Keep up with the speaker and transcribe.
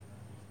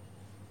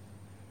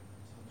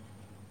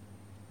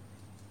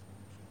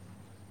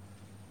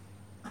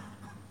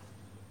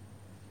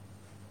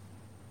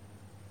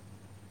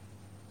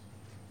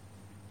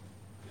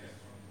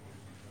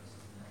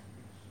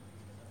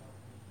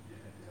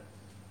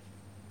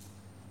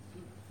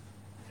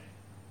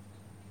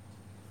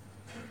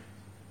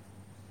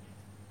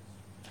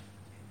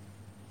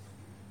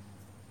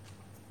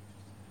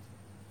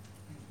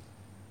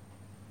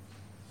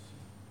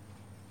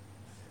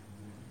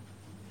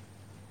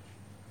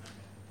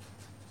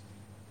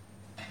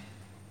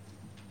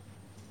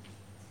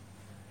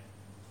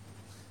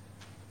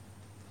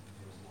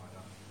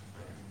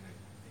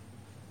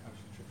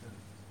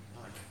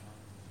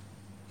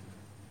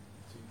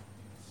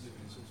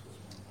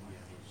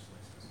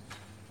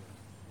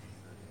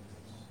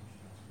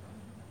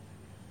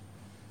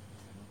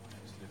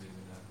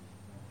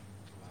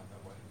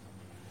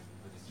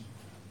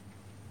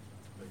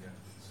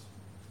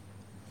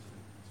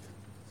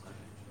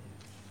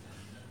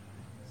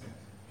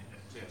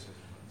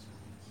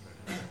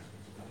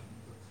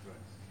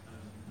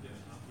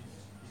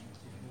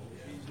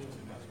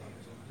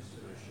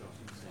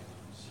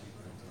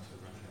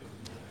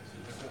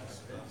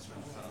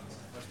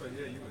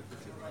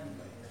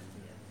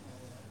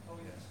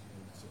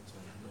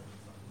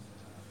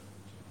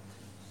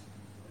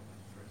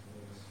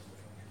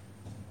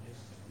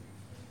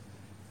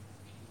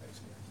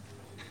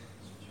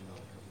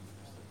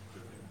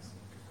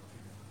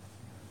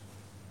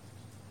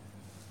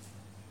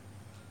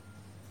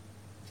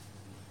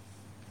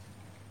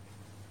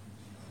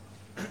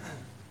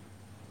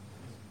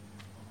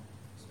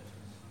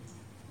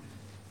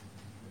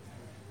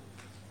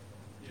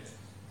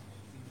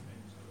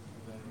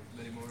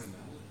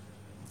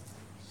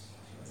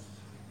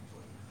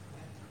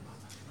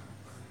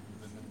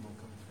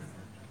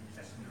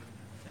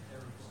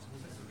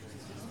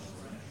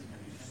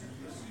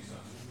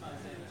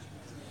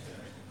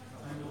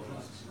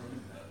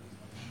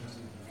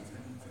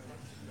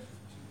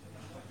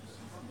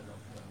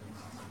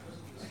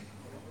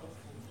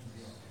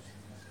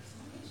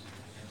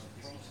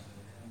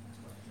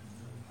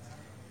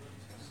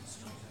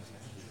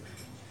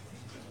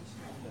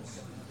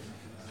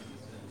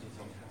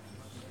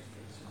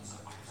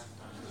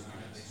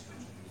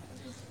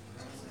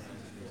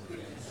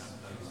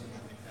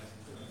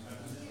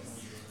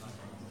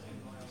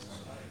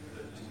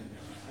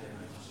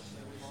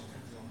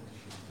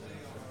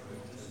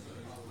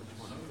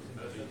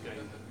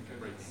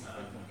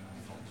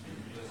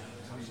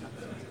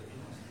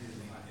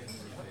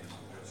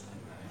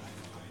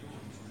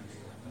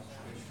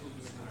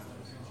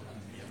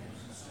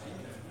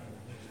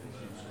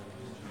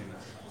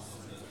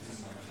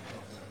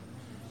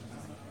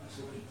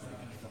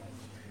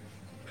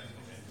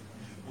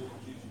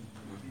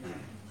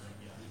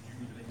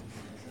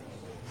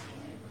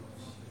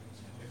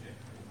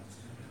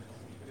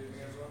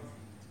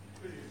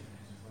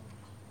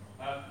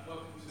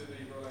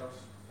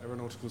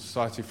Aeronautical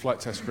Society Flight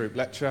Test Group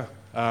lecture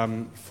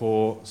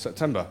for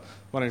September.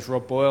 My name is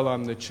Rob Boyle.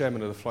 I'm the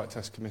chairman of the Flight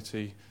Test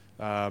Committee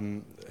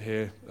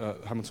here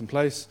at Hamilton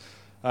Place.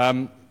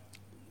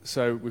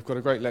 So we've got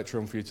a great lecture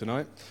on for you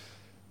tonight.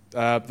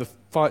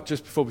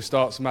 Just before we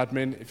start, some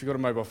admin. If you've got a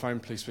mobile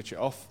phone, please switch it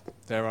off.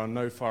 There are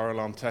no fire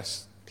alarm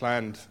tests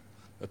planned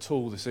at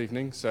all this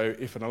evening, so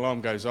if an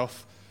alarm goes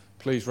off,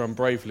 please run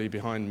bravely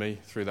behind me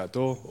through that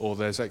door, or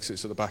there's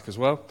exits at the back as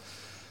well.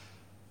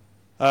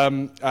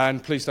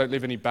 And please don't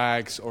leave any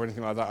bags or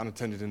anything like that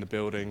unattended in the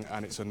building,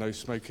 and it's a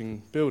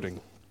no-smoking building.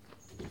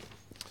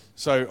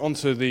 So on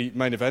to the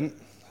main event.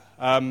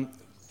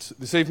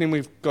 This evening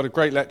we've got a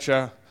great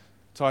lecture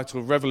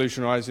titled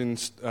Revolutionising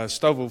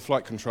Stovall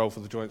Flight Control for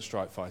the Joint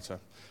Strike Fighter.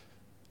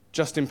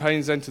 Justin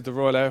Paynes entered the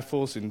Royal Air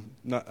Force in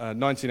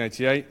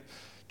 1988,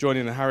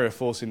 joining the Harrier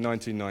Force in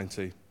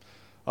 1990.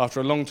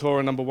 After a long tour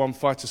of No. 1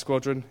 Fighter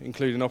Squadron,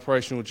 including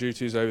operational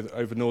duties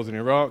over northern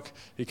Iraq,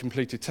 he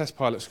completed test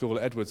pilot school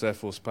at Edwards Air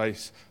Force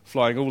Base,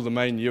 flying all the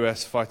main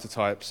US fighter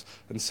types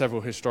and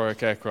several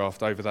historic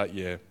aircraft over that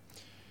year.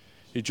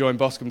 He joined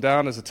Boscombe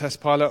Down as a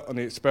test pilot on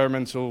the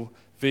experimental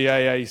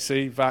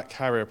VAAC VAC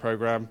Harrier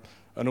program,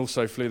 and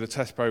also flew the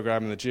test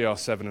program in the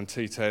GR7 and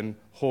T-10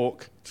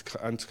 Hawk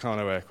and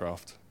Tucano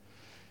aircraft.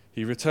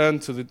 He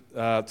returned to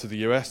the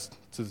US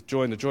to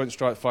join the Joint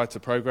Strike Fighter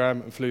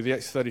program and flew the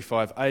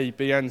X-35A,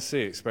 B and C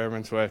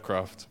experimental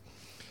aircraft.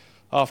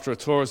 After a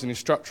tour as an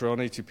instructor on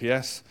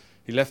ETPS,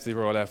 he left the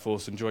Royal Air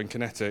Force and joined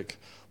Kinetic,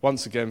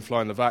 once again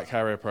flying the VAC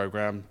Harrier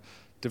program,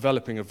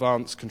 developing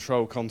advanced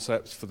control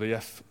concepts for the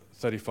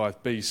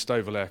F-35B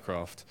Stovall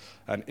aircraft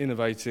and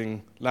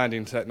innovating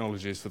landing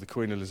technologies for the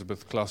Queen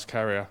Elizabeth-class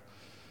carrier.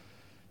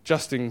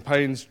 Justin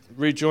Paynes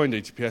rejoined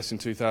ETPS in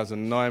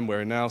 2009, where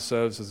he now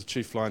serves as the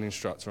Chief Flying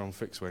Instructor on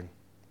Fixed Wing.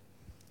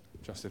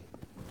 Justin.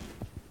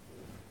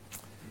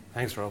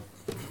 Thanks, Rob.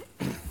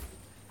 You'll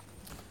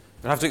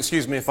have to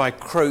excuse me if I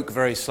croak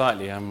very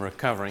slightly. I'm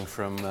recovering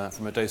from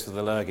a dose of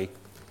the lurgy.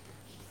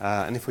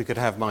 And if we could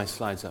have my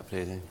slides up,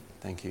 please.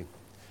 Thank you.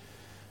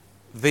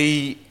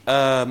 The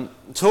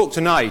talk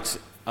tonight,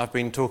 I've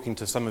been talking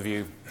to some of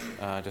you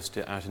just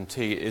out in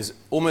tea, is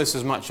almost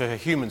as much a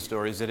human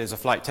story as it is a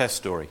flight test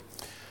story.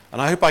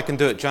 And I hope I can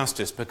do it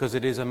justice, because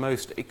it is a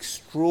most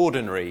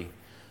extraordinary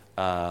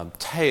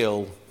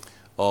tale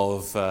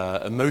of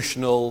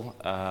emotional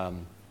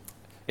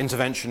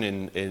intervention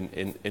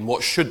in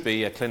what should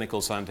be a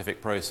clinical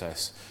scientific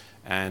process,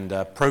 and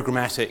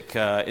programmatic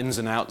ins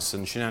and outs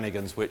and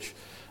shenanigans, which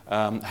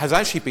has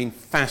actually been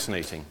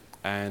fascinating.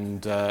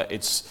 And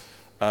it's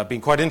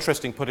been quite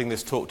interesting putting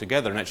this talk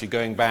together and actually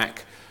going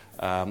back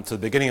to the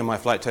beginning of my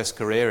flight test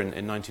career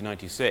in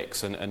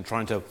 1996 and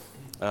trying to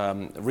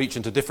reach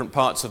into different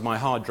parts of my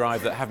hard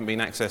drive that haven't been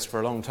accessed for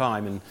a long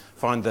time and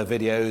find the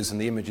videos and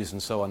the images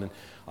and so on. And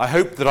I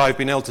hope that I've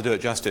been able to do it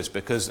justice,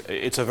 because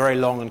it's a very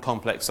long and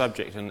complex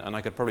subject, and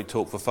I could probably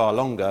talk for far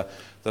longer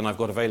than I've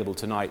got available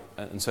tonight.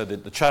 And so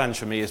the challenge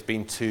for me has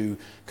been to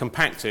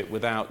compact it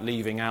without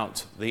leaving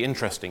out the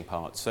interesting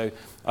parts. So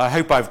I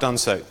hope I've done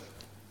so.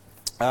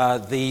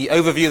 The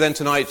overview then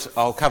tonight,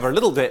 I'll cover a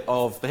little bit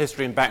of the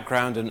history and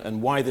background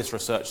and why this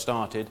research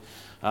started,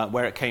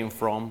 where it came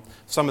from,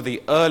 some of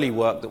the early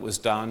work that was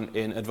done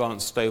in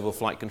advanced Stovall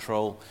flight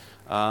control,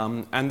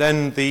 and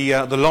then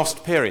the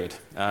lost period,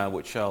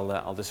 which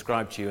I'll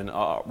describe to you, and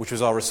which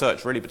was our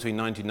research really between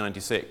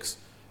 1996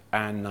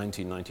 and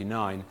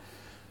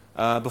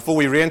 1999, before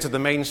we re-entered the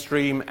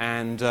mainstream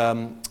and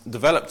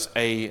developed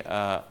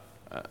a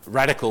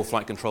radical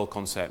flight control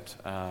concept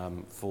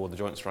for the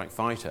Joint Strike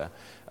Fighter,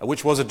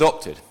 which was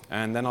adopted.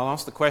 And then I'll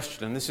ask the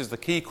question, and this is the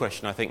key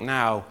question I think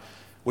now,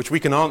 which we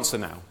can answer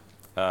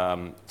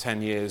now,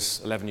 10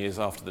 years, 11 years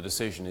after the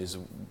decision, is,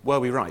 were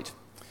we right?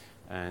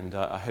 And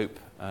I hope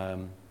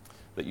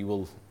that you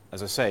will,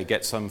 as I say,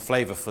 get some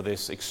flavour for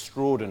this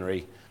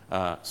extraordinary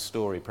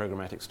story,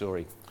 programmatic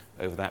story,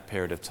 over that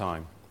period of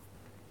time.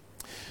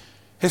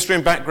 History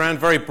and background,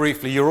 very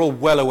briefly. You're all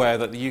well aware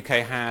that the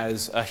UK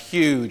has a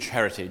huge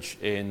heritage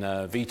in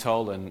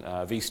VTOL and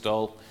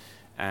VSTOL,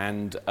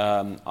 and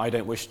I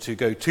don't wish to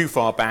go too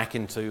far back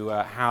into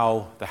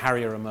how the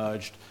Harrier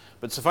emerged,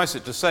 but suffice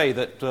it to say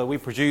that we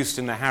produced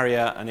in the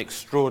Harrier an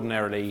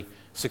extraordinarily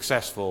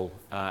successful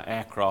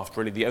aircraft,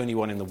 really the only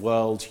one in the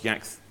world,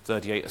 Yak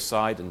 38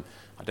 aside, and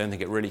I don't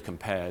think it really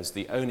compares,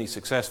 the only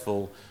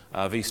successful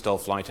VSTOL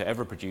fighter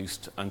ever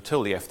produced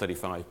until the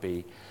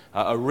F-35B.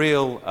 A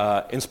real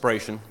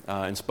inspiration,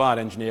 inspired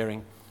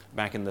engineering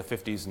back in the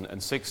 50s and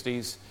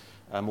 60s,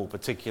 more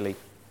particularly.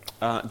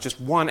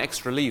 Just one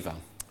extra lever.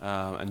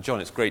 And John,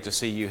 it's great to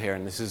see you here,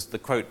 and this is the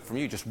quote from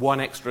you, just one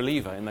extra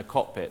lever in the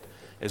cockpit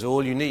is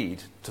all you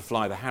need to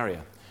fly the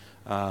Harrier,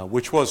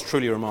 which was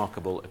truly a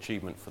remarkable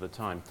achievement for the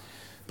time.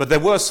 But there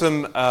were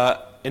some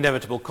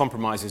inevitable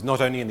compromises, not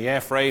only in the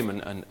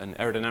airframe, and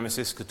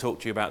aerodynamicists could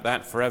talk to you about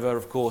that forever,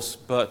 of course,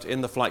 but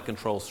in the flight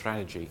control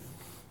strategy.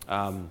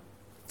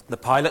 The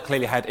pilot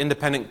clearly had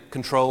independent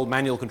control,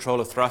 manual control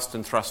of thrust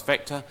and thrust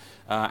vector,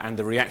 and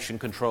the reaction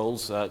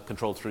controls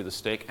controlled through the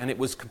stick, and it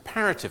was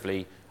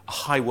comparatively a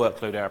high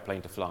workload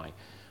airplane to fly.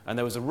 And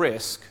there was a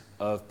risk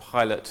of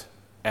pilot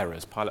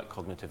errors, pilot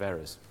cognitive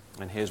errors.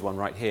 And here's one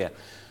right here.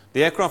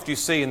 The aircraft you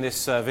see in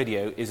this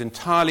video is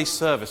entirely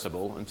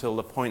serviceable until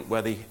the point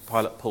where the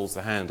pilot pulls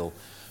the handle.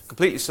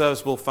 Completely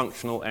serviceable,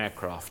 functional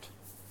aircraft.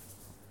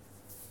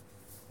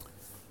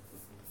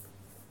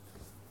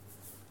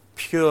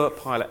 Pure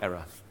pilot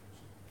error.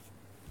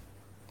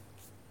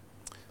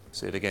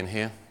 See it again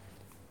here.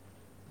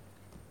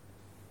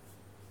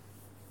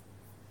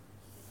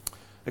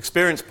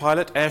 Experienced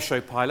pilot,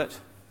 airshow pilot,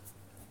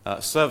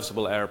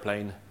 serviceable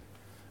aeroplane,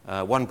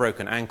 one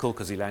broken ankle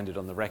because he landed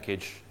on the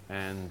wreckage,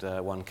 and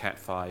one Cat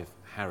 5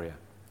 Harrier.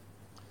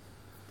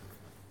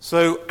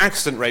 So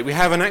accident rate. We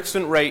have an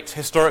accident rate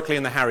historically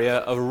in the Harrier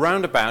of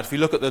around about, if you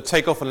look at the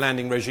takeoff and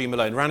landing regime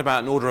alone, around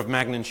about an order of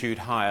magnitude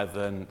higher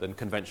than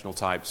conventional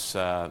types,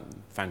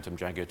 Phantom,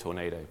 Jaguar,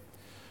 Tornado.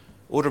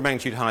 Order of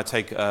magnitude higher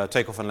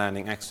takeoff and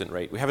landing accident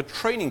rate. We have a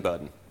training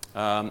burden.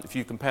 If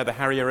you compare the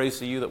Harrier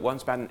ACU that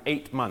wants about an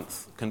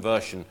 8-month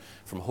conversion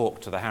from Hawk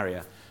to the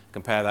Harrier,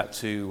 compare that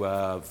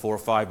to 4 or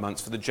 5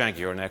 months for the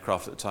Jaguar, an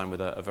aircraft at the time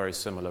with a very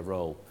similar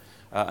role.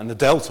 And the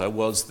delta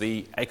was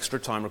the extra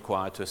time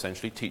required to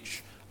essentially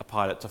teach a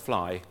pilot to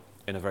fly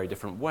in a very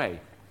different way.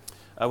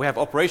 We have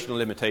operational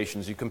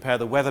limitations. You compare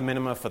the weather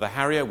minima for the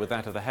Harrier with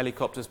that of the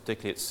helicopters,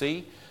 particularly at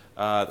sea.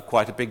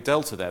 Quite a big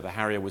delta there. The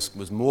Harrier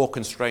was more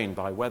constrained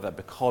by weather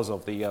because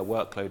of the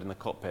workload in the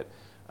cockpit,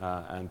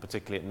 and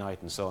particularly at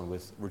night and so on,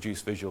 with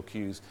reduced visual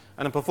cues.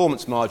 And a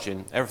performance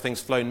margin.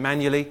 Everything's flown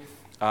manually,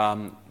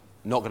 not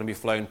going to be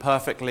flown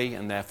perfectly,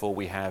 and therefore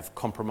we have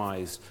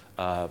compromised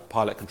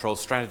pilot control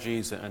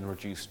strategies and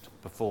reduced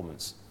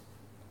performance.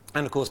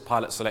 And of course,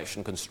 pilot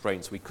selection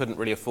constraints. We couldn't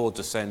really afford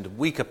to send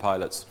weaker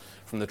pilots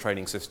from the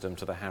training system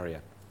to the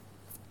Harrier.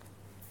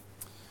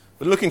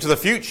 But looking to the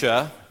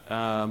future,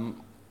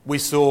 we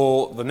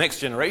saw the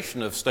next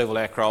generation of STOVL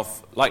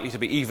aircraft likely to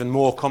be even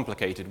more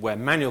complicated, where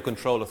manual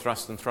control of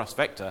thrust and thrust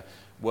vector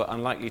were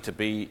unlikely to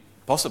be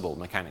possible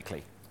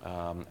mechanically.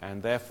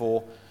 And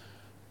therefore,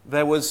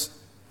 there was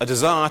a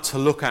desire to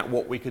look at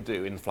what we could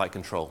do in flight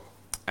control.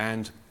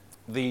 And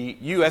the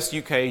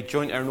US-UK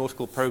Joint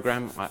Aeronautical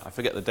Program, I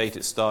forget the date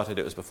it started,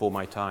 it was before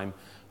my time,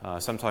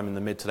 sometime in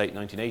the mid to late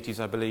 1980s,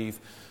 I believe.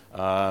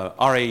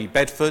 RAE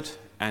Bedford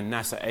and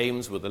NASA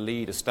Ames were the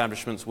lead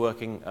establishments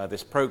working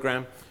this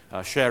program,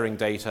 sharing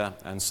data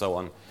and so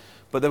on.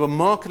 But there were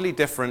markedly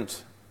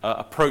different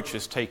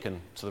approaches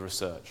taken to the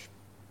research.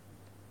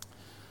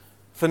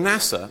 For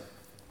NASA,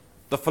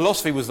 the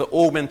philosophy was that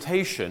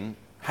augmentation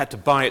had to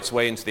buy its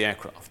way into the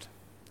aircraft.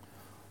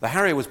 The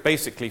Harrier was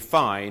basically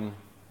fine,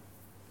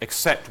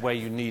 except where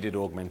you needed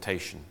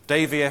augmentation.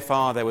 Day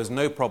VFR, there was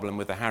no problem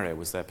with the Harrier,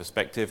 was their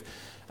perspective,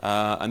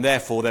 and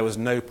therefore there was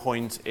no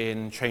point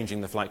in changing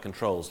the flight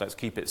controls. Let's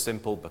keep it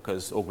simple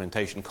because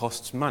augmentation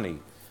costs money,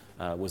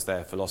 was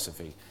their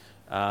philosophy.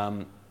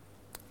 And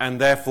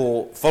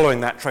therefore,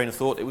 following that train of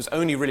thought, it was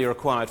only really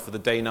required for the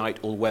day-night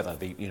all-weather,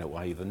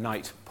 i.e. the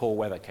night poor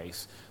weather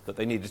case, that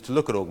they needed to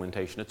look at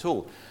augmentation at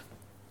all.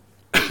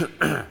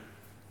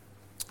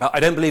 I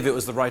don't believe it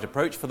was the right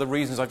approach for the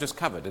reasons I've just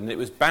covered, and it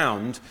was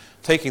bound,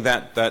 taking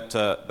that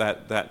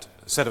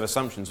set of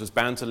assumptions was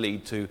bound to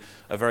lead to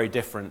a very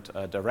different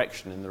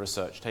direction in the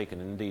research taken,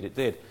 and indeed it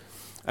did.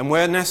 And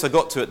where NASA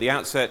got to at the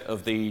outset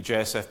of the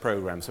JSF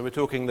program, so we're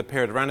talking the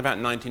period around about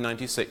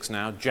 1996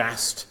 now,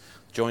 JAST,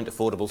 Joint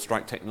Affordable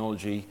Strike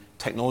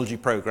Technology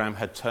Program,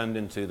 had turned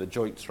into the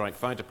Joint Strike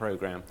Fighter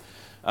Program.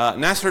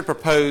 NASA had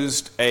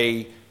proposed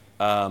a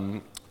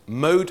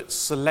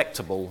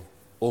mode-selectable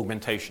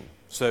augmentation.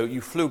 So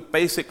you flew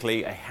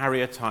basically a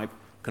Harrier-type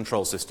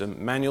control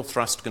system, manual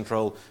thrust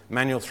control,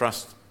 manual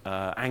thrust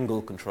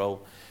angle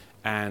control,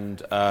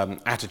 and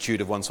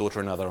attitude of one sort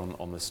or another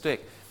on the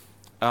stick.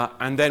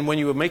 And then when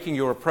you were making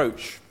your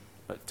approach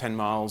at 10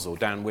 miles or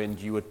downwind,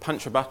 you would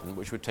punch a button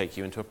which would take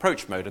you into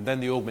approach mode, and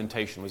then the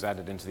augmentation was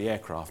added into the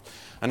aircraft.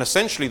 And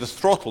essentially the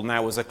throttle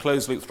now was a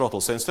closed-loop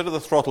throttle. So instead of the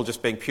throttle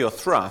just being pure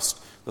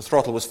thrust, the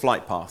throttle was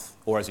flight path,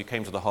 or as you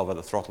came to the hover,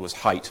 the throttle was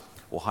height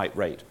or height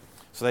rate.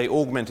 So they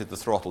augmented the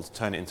throttle to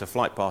turn it into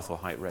flight path or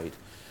height rate.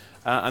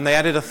 And they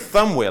added a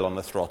thumb wheel on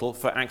the throttle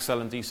for accel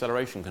and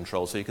deceleration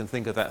control. So you can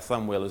think of that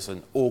thumb wheel as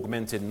an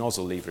augmented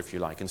nozzle lever, if you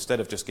like. Instead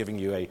of just giving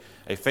you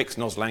a fixed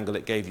nozzle angle,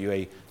 it gave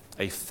you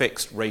a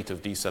fixed rate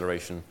of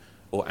deceleration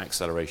or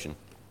acceleration.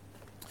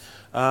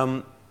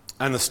 And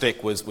the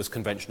stick was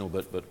conventional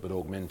but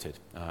augmented.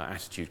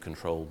 Attitude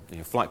control,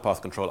 flight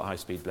path control at high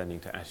speed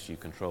blending to attitude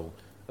control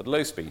at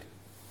low speed.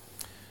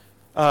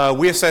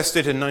 We assessed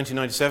it in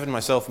 1997,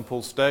 myself and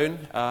Paul Stone,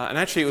 and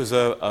actually it was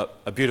a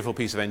beautiful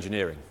piece of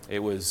engineering. It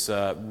was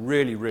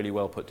really, really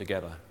well put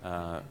together.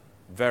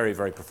 Very,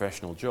 very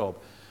professional job.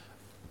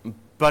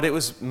 But it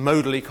was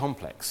modally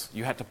complex.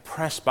 You had to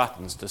press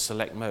buttons to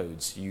select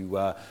modes. You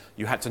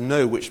had to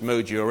know which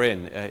mode you were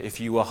in. If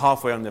you were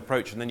halfway on the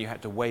approach and then you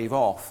had to wave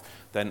off,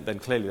 then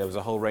clearly there was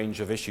a whole range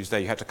of issues there.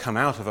 You had to come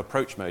out of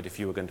approach mode if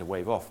you were going to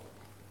wave off.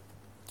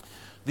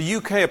 The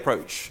UK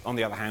approach, on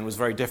the other hand, was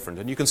very different,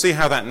 and you can see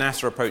how that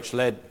NASA approach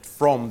led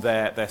from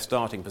their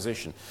starting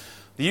position.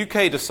 The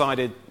UK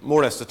decided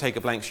more or less to take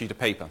a blank sheet of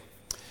paper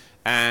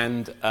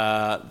And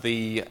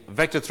the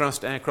Vector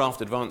Thrust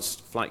Aircraft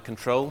Advanced Flight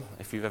Control,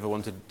 if you've ever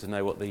wanted to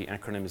know what the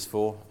acronym is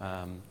for,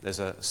 there's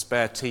a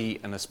spare T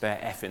and a spare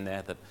F in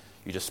there that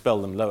you just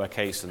spell them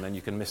lowercase and then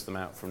you can miss them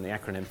out from the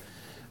acronym.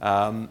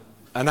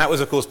 And that was,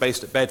 of course,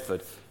 based at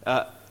Bedford.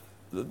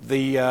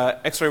 The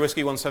X-Ray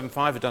Whiskey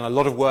 175 had done a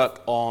lot of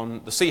work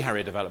on the Sea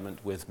Harrier development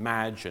with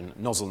MAJ and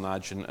nozzle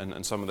nudge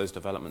and some of those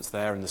developments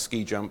there, and the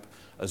ski jump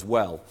as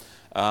well.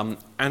 And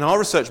our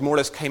research more or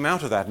less came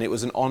out of that, and it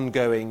was an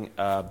ongoing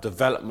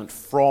development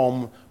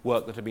from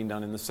work that had been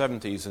done in the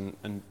 70s.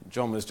 And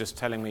John was just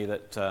telling me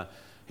that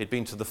he'd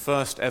been to the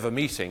first ever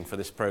meeting for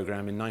this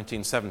program in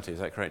 1970. Is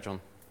that correct, John?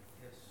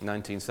 Yes.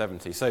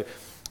 1970. So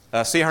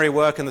Sea Harrier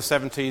work in the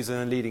 70s and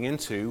then leading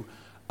into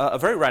a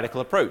very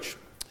radical approach.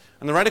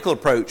 And the radical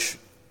approach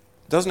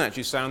doesn't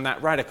actually sound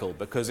that radical,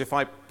 because if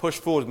I push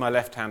forward with my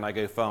left hand, I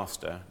go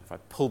faster. If I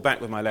pull back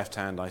with my left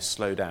hand, I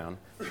slow down.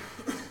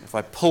 If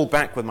I pull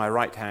back with my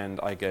right hand,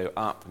 I go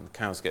up, and the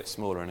cows get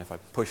smaller. And if I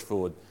push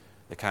forward,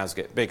 the cows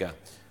get bigger.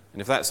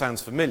 And if that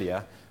sounds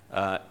familiar,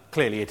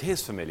 clearly it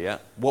is familiar.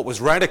 What was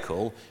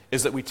radical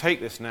is that we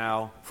take this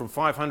now from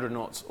 500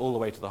 knots all the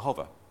way to the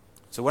hover.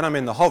 So when I'm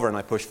in the hover and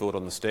I push forward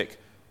on the stick,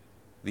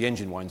 the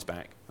engine winds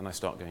back, and I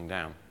start going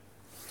down.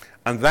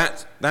 And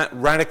that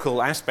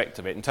radical aspect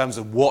of it, in terms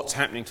of what's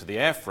happening to the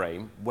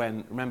airframe,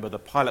 when, remember, the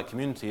pilot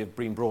community have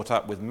been brought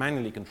up with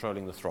manually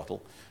controlling the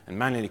throttle and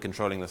manually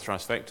controlling the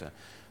thrust vector,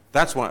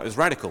 that's why it was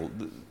radical.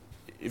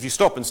 If you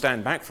stop and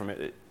stand back from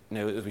it,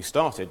 as we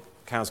started,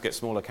 cows get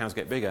smaller, cows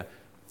get bigger,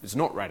 it's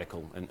not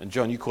radical. And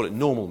John, you call it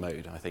normal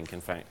mode, I think,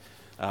 in fact,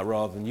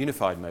 rather than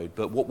unified mode.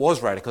 But what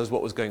was radical is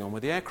what was going on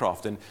with the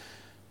aircraft. And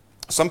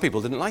some people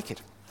didn't like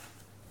it.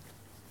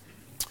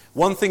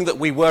 One thing that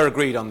we were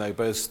agreed on, though,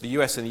 both the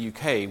US and the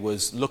UK,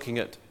 was looking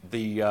at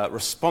the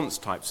response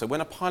type. So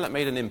when a pilot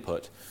made an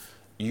input,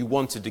 you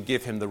wanted to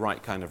give him the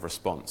right kind of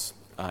response.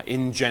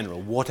 In general,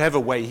 whatever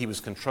way he was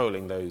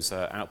controlling those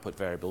output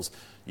variables,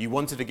 you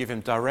wanted to give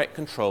him direct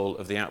control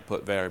of the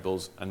output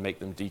variables and make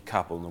them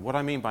decouple. And what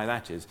I mean by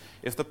that is,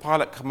 if the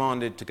pilot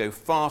commanded to go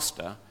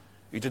faster,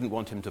 you didn't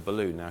want him to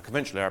balloon. Now,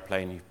 conventional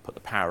airplane, you put the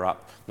power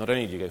up. Not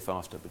only do you go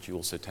faster, but you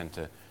also tend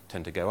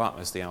to go up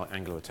as the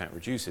angle of attack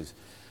reduces.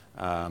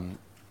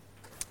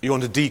 You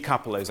want to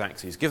decouple those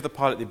axes, give the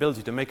pilot the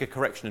ability to make a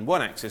correction in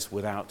one axis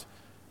without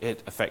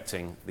it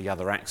affecting the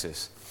other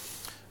axis.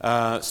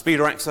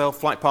 Speed or accel,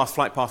 flight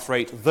path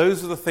rate,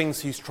 those are the things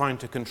he's trying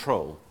to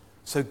control.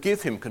 So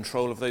give him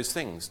control of those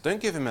things.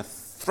 Don't give him a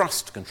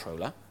thrust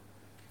controller,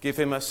 give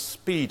him a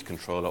speed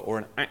controller or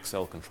an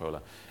accel controller,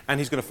 and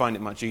he's going to find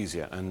it much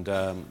easier, and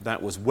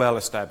that was well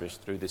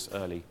established through this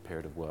early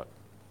period of work.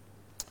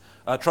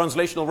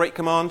 Translational rate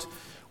command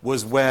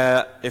was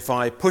where if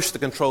I push the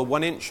control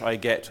 1 inch, I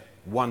get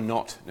 1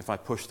 knot. And if I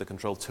push the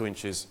control 2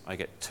 inches, I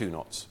get 2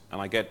 knots.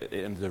 And I get it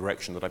in the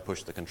direction that I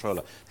push the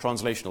controller.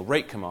 Translational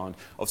rate command,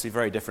 obviously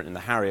very different in the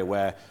Harrier,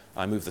 where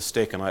I move the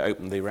stick and I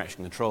open the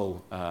reaction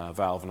control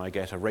valve and I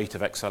get a rate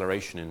of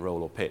acceleration in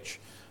roll or pitch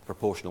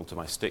proportional to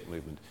my stick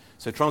movement.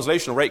 So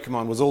translational rate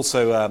command was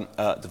also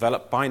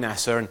developed by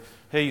NASA. And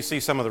here you see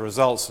some of the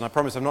results. And I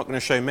promise I'm not going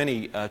to show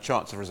many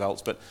charts of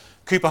results, but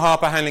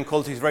Cooper-Harper handling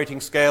qualities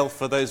rating scale,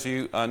 for those of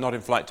you not in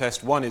flight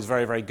test, 1 is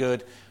very, very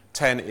good,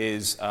 10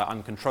 is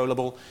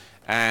uncontrollable.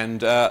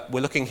 And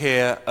we're looking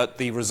here at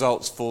the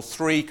results for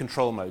 3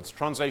 control modes: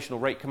 translational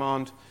rate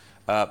command,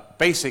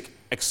 basic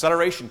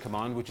acceleration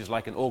command, which is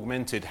like an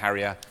augmented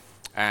Harrier,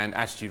 and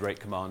attitude rate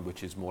command,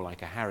 which is more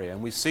like a Harrier.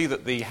 And we see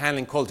that the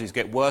handling qualities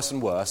get worse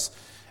and worse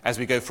as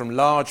we go from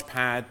large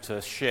pad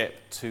to ship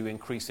to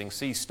increasing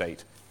sea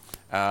state.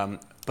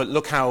 But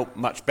look how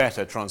much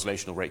better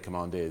translational rate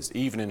command is,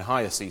 even in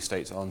higher sea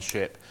states on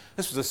ship.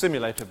 This was a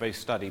simulator-based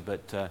study,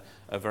 but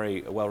a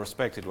very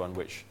well-respected one,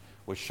 which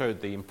showed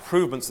the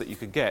improvements that you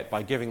could get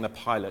by giving the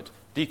pilot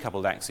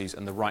decoupled axes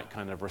and the right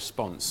kind of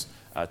response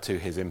to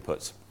his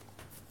inputs.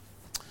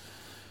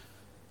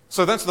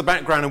 So that's the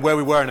background of where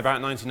we were in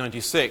about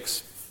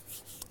 1996.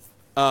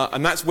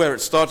 And that's where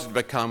it started to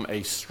become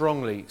a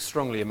strongly,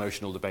 strongly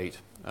emotional debate.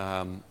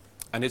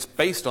 And it's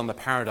based on the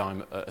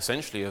paradigm,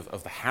 essentially,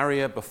 of the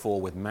Harrier before,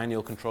 with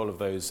manual control of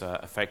those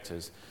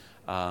effectors.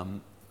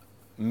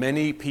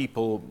 Many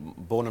people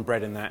born and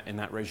bred in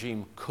that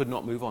regime could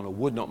not move on, or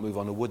would not move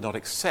on, or would not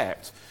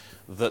accept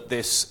that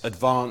this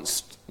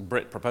advanced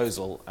Brit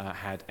proposal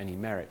had any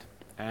merit.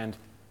 And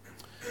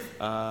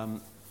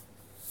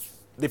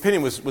the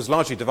opinion was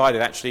largely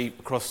divided, actually,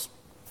 across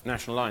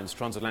national lines,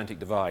 transatlantic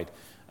divide.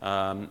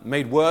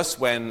 Made worse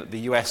when the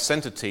US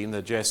sent a team,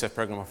 the JSF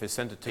Program Office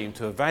sent a team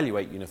to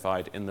evaluate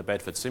Unified in the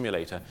Bedford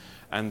simulator,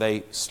 and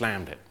they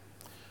slammed it.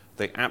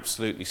 They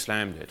absolutely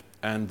slammed it.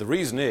 And the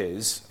reason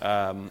is,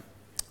 there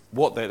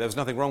was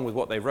nothing wrong with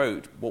what they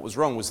wrote. What was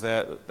wrong was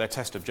their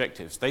test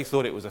objectives. They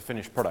thought it was a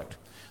finished product.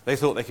 They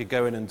thought they could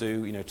go in and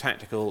do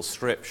tactical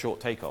strip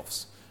short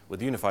takeoffs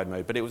with unified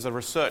mode, but it was a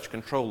research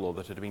control law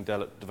that had been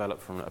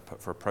developed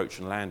for approach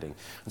and landing.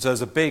 And so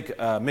there's a big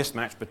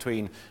mismatch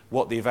between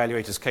what the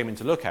evaluators came in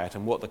to look at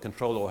and what the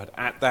control law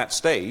at that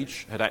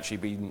stage had actually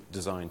been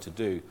designed to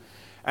do.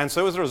 And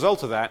so as a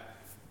result of that,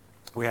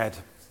 we had,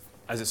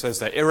 as it says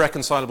there,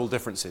 irreconcilable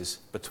differences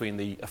between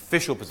the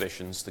official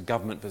positions, the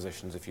government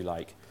positions, if you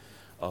like,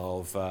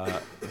 of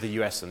the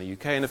US and the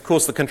UK. And of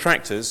course, the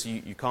contractors,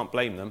 you can't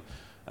blame them.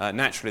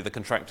 Naturally, the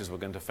contractors were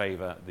going to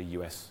favour the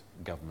US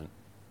government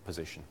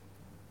position.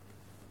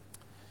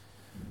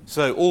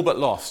 So, all but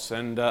lost.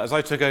 And as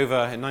I took over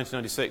in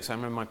 1996, I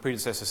remember my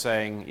predecessor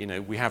saying, you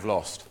know, we have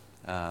lost.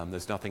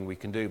 There's nothing we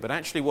can do. But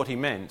actually what he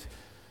meant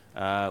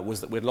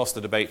was that we'd lost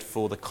the debate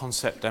for the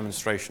concept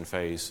demonstration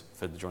phase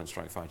for the Joint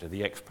Strike Fighter,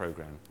 the X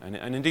program.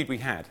 And indeed we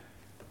had.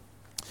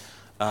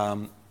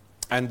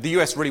 And the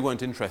US really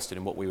weren't interested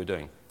in what we were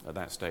doing at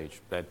that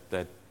stage.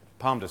 They'd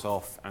palmed us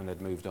off and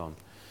they'd moved on.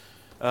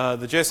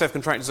 The JSF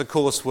contractors, of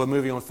course, were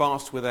moving on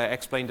fast with their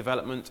X-plane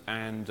development,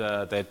 and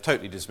they'd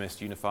totally dismissed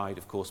Unified,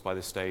 of course, by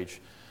this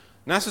stage.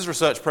 NASA's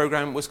research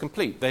program was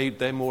complete. They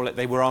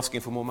were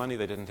asking for more money.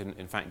 They didn't,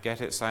 in fact,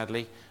 get it,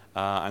 sadly.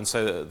 And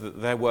so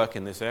their work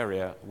in this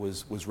area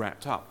was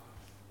wrapped up.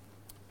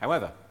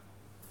 However,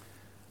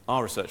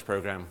 our research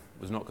program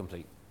was not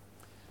complete.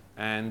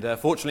 And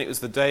fortunately, it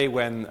was the day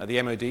when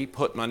the MOD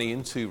put money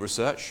into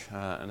research.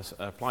 An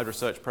applied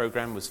research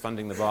program was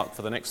funding the VARC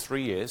for the next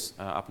 3 years,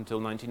 up until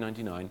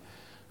 1999.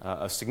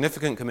 A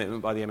significant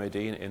commitment by the MOD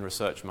in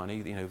research money.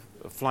 You know,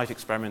 flight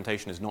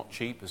experimentation is not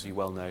cheap, as you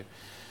well know.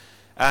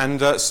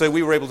 And so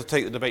we were able to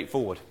take the debate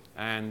forward,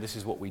 and this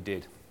is what we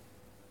did.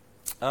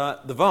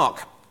 The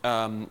VARC,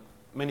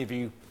 many of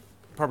you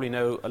probably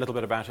know a little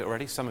bit about it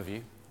already. Some of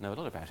you know a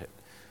lot about it,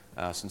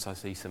 since I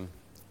see some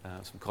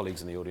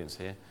colleagues in the audience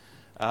here.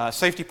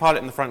 Safety pilot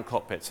in the front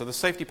cockpit. So the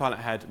safety pilot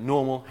had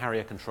normal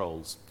Harrier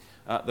controls.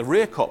 The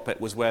rear cockpit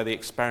was where the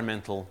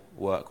experimental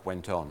work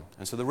went on.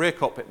 And so the rear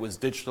cockpit was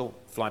digital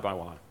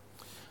fly-by-wire.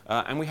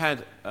 And we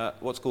had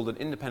what's called an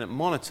independent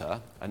monitor,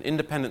 an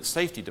independent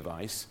safety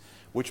device,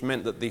 which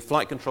meant that the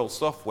flight control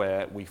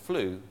software we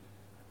flew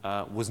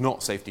was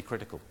not safety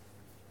critical.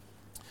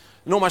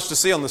 Not much to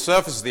see on the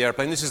surface of the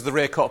airplane. This is the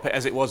rear cockpit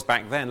as it was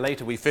back then.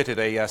 Later we fitted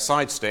a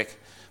side stick.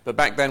 But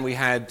back then we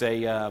had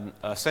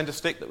a center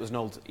stick that was an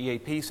old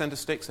EAP center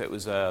stick, so it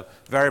was a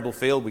variable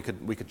field. We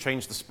could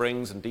change the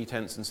springs and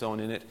detents and so on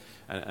in it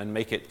and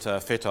make it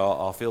fit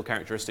our field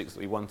characteristics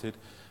that we wanted.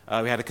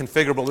 We had a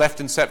configurable left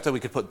inceptor. We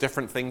could put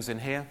different things in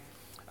here.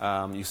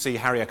 You see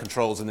Harrier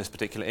controls in this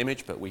particular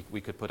image, but we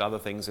could put other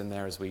things in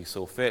there as we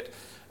saw fit.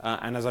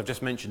 And as I've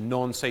just mentioned,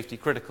 non-safety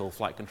critical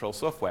flight control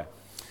software.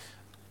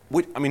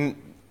 I mean,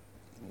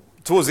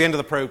 towards the end of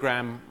the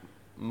program,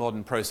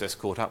 modern process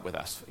caught up with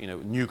us, you know,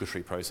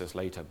 nugatory process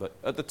later. But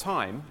at the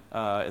time,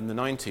 in the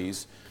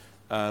 90s,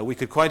 we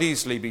could quite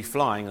easily be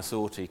flying a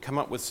sortie, come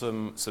up with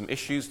some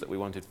issues that we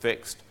wanted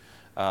fixed,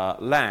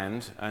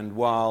 land, and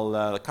while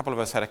a couple of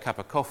us had a cup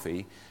of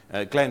coffee,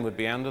 Glenn would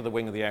be under the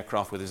wing of the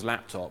aircraft with his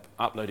laptop,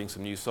 uploading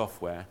some new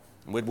software,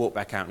 and we'd walk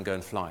back out and go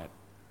and fly it.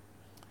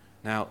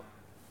 Now,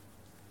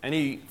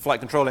 any flight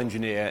control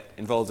engineer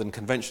involved in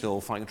conventional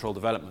flight control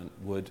development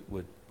would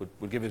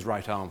give his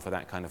right arm for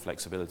that kind of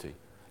flexibility.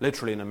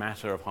 Literally in a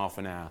matter of half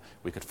an hour,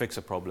 we could fix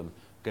a problem,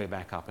 go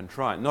back up and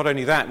try it. Not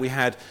only that, we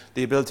had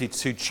the ability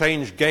to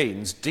change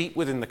gains deep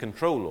within the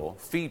control law,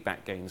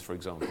 feedback gains, for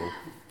example,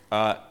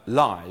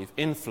 live,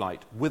 in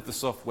flight, with the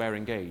software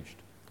engaged.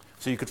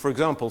 So you could, for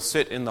example,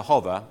 sit in the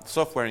hover,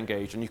 software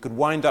engaged, and you could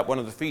wind up one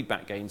of the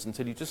feedback gains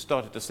until you just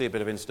started to see a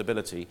bit of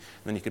instability, and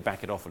then you could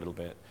back it off a little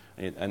bit.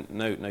 And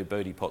no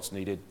Bodie pots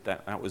needed.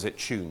 That was it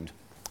tuned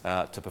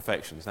to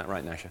perfection. Is that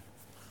right, Nasha?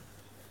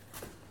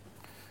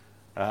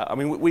 I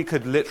mean, we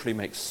could literally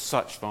make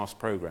such fast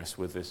progress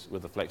with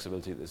the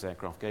flexibility that this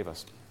aircraft gave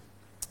us.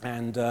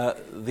 And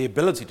the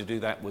ability to do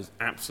that was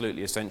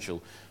absolutely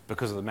essential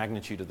because of the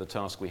magnitude of the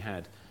task we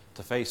had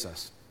to face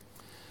us.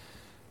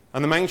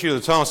 And the magnitude of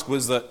the task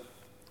was that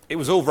it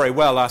was all very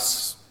well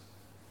us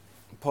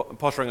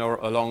pottering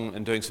along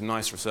and doing some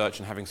nice research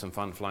and having some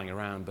fun flying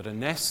around, but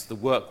unless the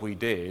work we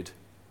did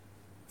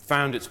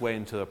found its way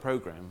into a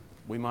program,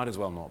 we might as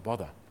well not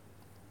bother.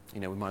 You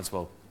know, we might as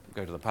well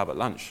go to the pub at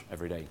lunch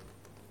every day.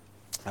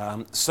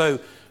 So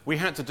we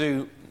had to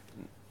do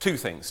two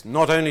things.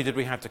 Not only did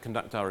we have to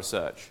conduct our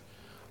research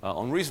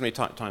on reasonably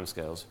tight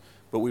timescales,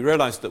 but we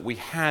realized that we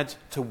had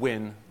to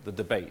win the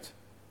debate.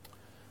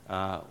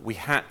 We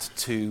had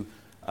to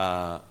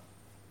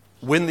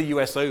win the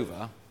US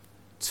over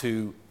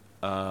to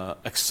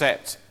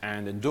accept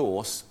and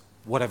endorse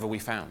whatever we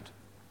found.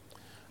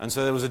 And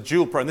so there was a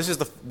dual and this is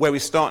where we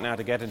start now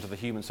to get into the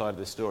human side of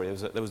this story.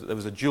 There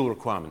was a dual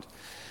requirement.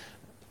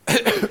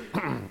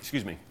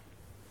 Excuse me.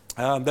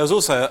 There was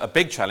also a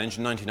big challenge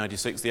in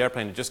 1996. The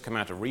airplane had just come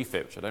out of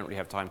refit, which I don't really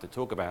have time to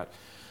talk about.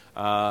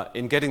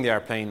 In getting the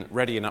airplane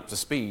ready and up to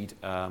speed,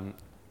 you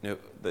know,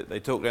 they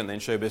talk, don't they, in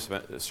show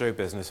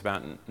business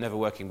about never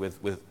working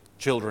with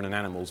children and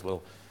animals.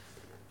 Well,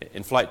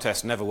 in flight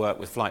tests, never work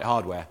with flight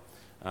hardware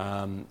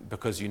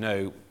because you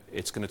know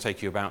it's going to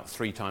take you about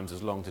 3 times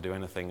as long to do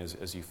anything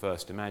as you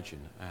first imagine.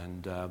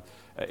 And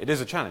it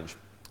is a challenge.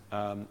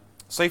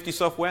 Safety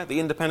software, the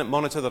independent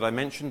monitor that I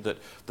mentioned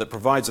that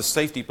provides a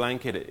safety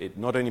blanket. It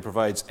not only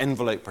provides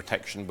envelope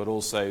protection, but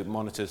also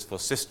monitors for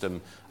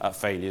system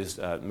failures.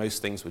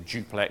 Most things were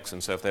duplex,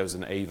 and so if there was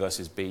an A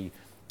versus B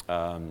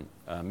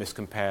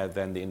miscompared,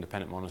 then the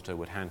independent monitor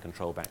would hand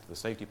control back to the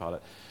safety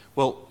pilot.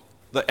 Well,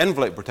 the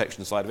envelope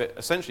protection side of it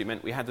essentially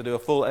meant we had to do a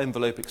full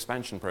envelope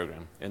expansion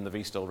program in the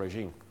VSTOL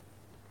regime.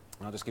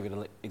 I'll just give you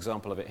an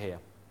example of it here.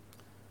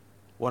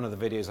 One of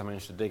the videos I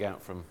managed to dig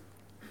out from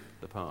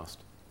the past.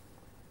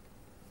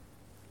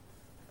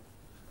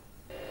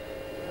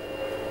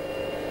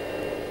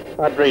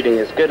 Pad reading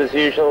is good as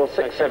usual,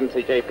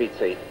 670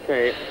 JPT.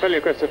 Okay, fairly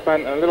aggressive fan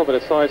and a little bit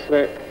of side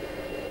slip.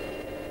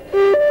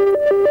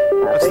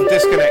 That's the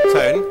disconnect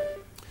tone.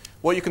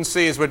 What you can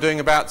see is we're doing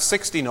about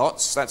 60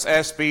 knots. That's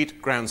airspeed,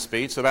 ground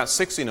speed. So about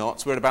 60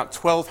 knots. We're at about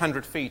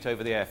 1,200 feet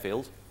over the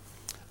airfield,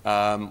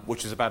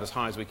 which is about as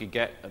high as we could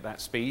get at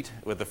that speed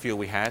with the fuel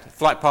we had.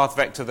 Flight path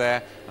vector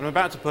there. I'm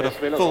about to put a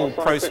full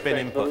pro spin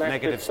input,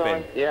 negative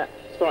spin. Yeah.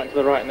 Starting to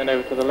the right and then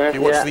over to the left.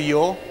 You watch the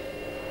yaw.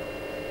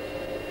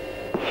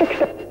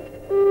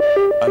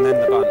 And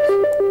then the bunt.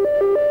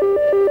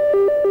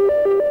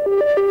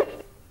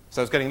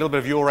 So it's getting a little bit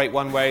of yaw rate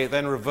one way,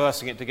 then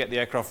reversing it to get the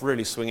aircraft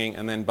really swinging,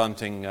 and then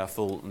bunting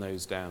full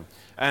nose down.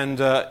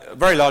 And a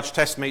very large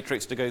test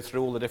matrix to go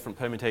through all the different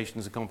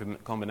permutations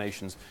and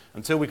combinations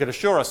until we could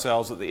assure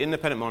ourselves that the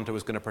independent monitor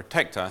was going to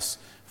protect us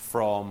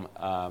from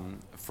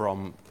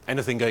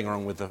anything going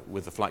wrong with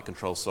the flight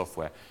control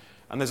software.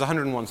 And there's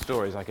 101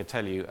 stories I could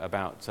tell you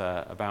about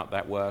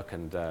that work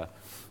and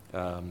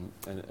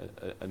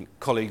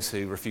colleagues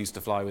who refused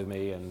to fly with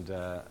me and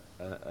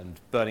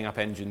burning up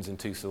engines in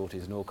two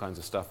sorties and all kinds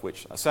of stuff,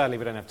 which sadly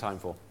we don't have time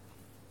for.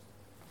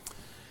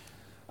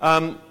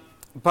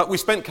 But we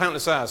spent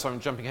countless hours, so I'm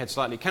jumping ahead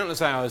slightly,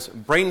 countless hours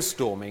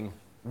brainstorming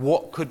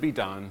what could be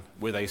done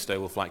with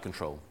ASTOL flight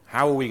control.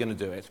 How are we going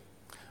to do it?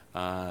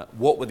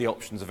 What were the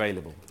options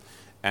available?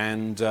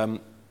 And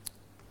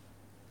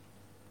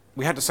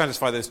we had to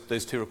satisfy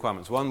those two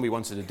requirements. One, we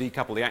wanted to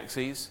decouple the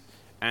axes.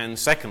 And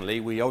secondly,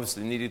 we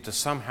obviously needed to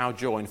somehow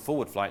join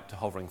forward flight to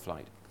hovering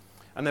flight.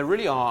 And there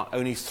really are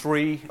only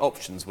three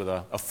options, with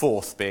a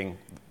fourth being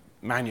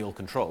manual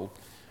control,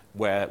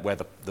 where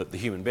the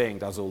human being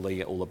does all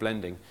the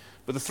blending.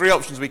 But the three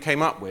options we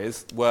came up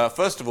with were,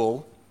 first of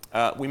all,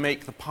 we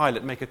make the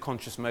pilot make a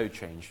conscious mode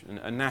change.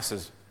 And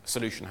NASA's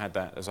solution had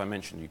that, as I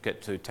mentioned. You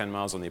get to 10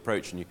 miles on the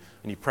approach and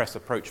you press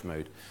approach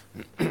mode.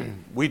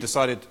 We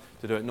decided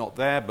to do it not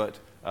there, but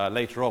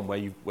later on, where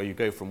you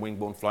go from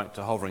wing-borne flight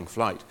to hovering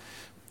flight.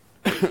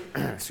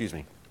 Excuse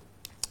me.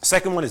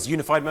 Second one is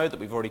unified mode that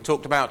we've already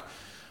talked about.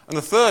 And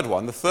the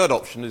third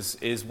option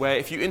is where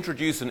if you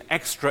introduce an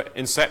extra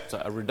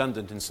inceptor, a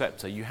redundant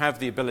inceptor, you have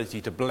the ability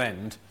to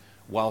blend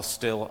while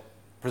still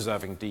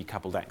preserving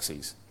decoupled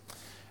axes.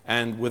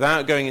 And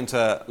without going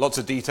into lots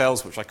of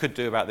details, which I could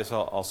do about this,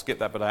 I'll skip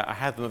that, but I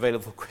have them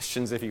available for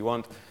questions if you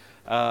want.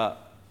 I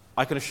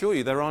can assure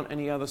you there aren't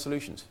any other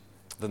solutions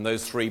than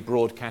those three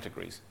broad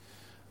categories.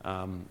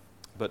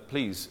 But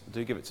please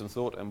do give it some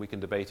thought and we can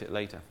debate it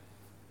later.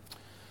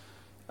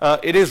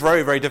 It is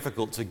very, very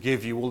difficult to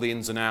give you all the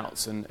ins and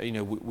outs, and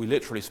we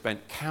literally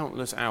spent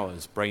countless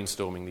hours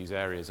brainstorming these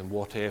areas and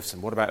what ifs,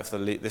 and what about if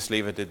this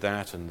lever did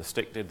that and the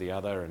stick did the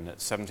other, and at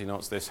 70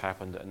 knots this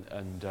happened,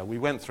 and we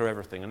went through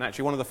everything. And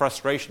actually one of the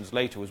frustrations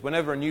later was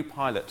whenever a new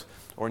pilot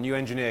or a new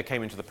engineer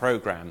came into the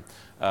program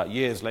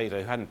years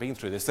later who hadn't been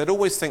through this, they'd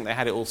always think they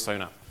had it all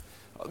sewn up.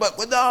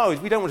 But no,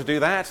 we don't want to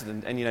do that,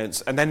 and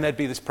then there'd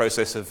be this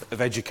process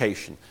of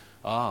education.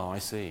 Oh, I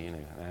see,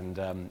 and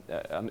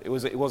it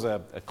was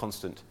a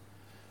constant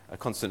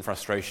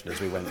frustration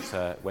as we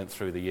went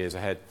through the years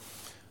ahead.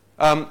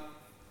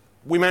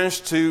 We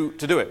managed to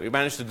do it. We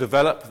managed to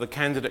develop the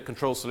candidate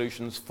control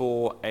solutions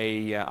for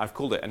I've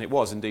called it, and it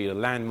was indeed a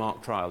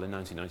landmark trial in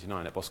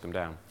 1999 at Boscombe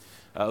Down.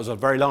 It was a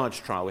very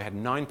large trial. We had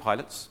 9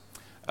 pilots.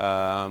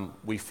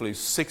 We flew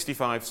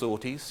 65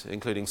 sorties,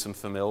 including some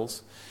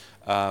familiars.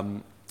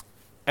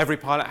 Every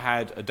pilot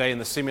had a day in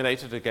the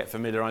simulator to get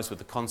familiarized with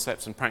the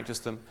concepts and practice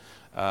them.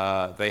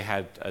 They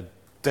had a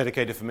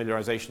dedicated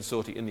familiarization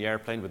sortie in the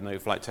airplane with no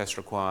flight test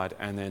required,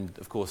 and then,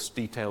 of course,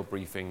 detailed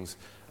briefings,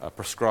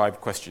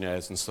 prescribed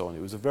questionnaires, and so on.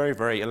 It was a very,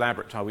 very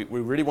elaborate trial. We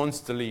really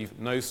wanted to leave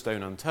no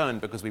stone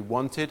unturned because we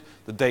wanted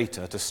the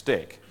data to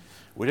stick.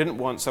 We didn't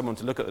want someone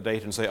to look at the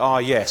data and say,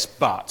 yes,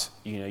 but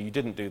you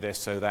didn't do this,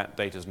 so that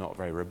data is not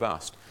very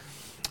robust.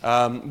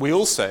 We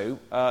also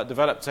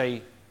developed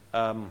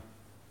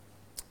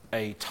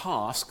a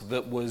task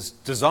that was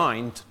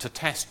designed to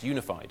test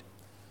unified.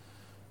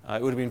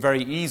 It would have been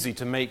very easy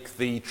to make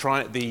the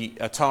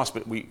task,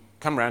 but we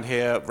come around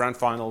here, round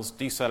finals,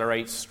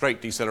 decelerate, straight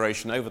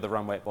deceleration over the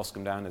runway at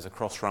Boscombe Down. There's a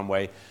cross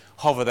runway,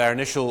 hover there,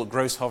 initial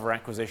gross hover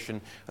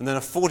acquisition, and then a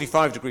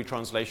 45-degree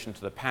translation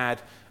to the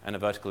pad and a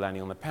vertical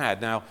landing on the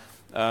pad. Now,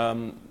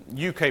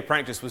 UK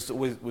practice was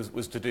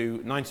to do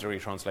 90-degree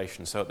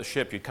translation. So at the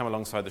ship, you'd come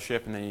alongside the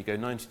ship and then you go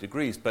 90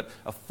 degrees. But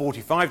a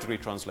 45-degree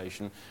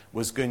translation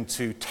was going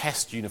to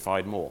test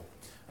unified more.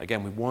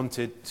 Again, we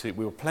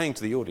were playing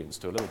to the audience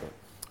to a little bit.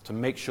 to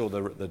make sure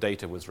the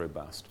data was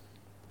robust.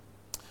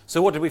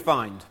 So what did we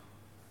find?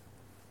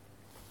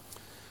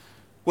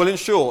 Well, in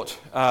short,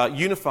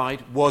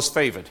 Unified was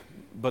favoured,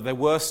 but there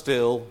were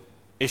still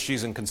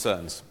issues and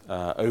concerns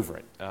over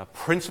it,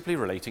 principally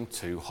relating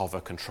to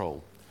hover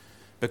control.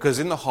 Because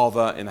in the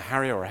hover, in the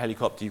Harrier or a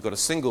helicopter, you've got a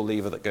single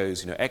lever that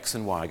goes, X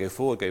and Y, go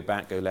forward, go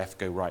back, go left,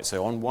 go right.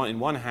 So in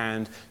one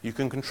hand, you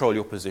can control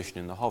your position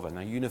in the hover.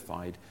 Now,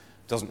 Unified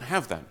doesn't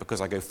have that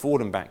because I go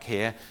forward and back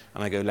here,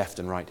 and I go left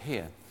and right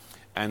here.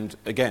 And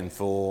again,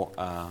 for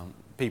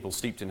people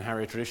steeped in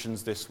Harrier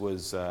traditions, this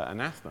was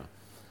anathema.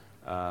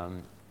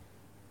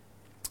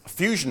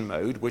 Fusion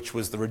mode, which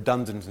was the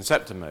redundant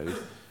inceptor mode,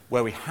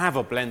 where we have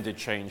a blended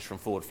change from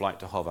forward flight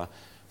to hover,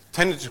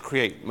 tended to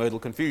create modal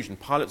confusion.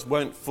 Pilots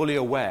weren't fully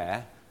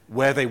aware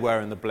where they were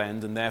in the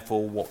blend and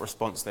therefore what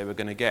response they were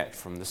going to get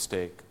from the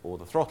stick or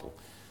the throttle.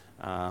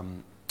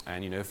 And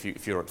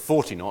if you're at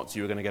 40 knots,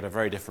 you're going to get a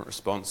very different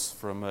response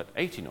from at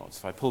 80 knots.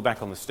 If I pull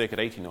back on the stick at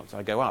 80 knots,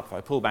 I go up. If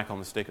I pull back on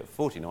the stick at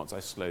 40 knots, I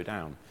slow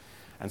down.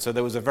 And so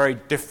there was a very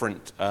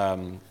different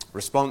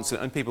response,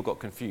 and people got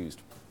confused.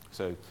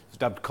 So it's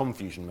dubbed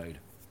confusion mode.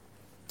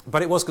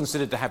 But it was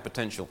considered to have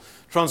potential.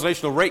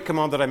 Translational rate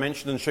command that I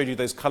mentioned and showed you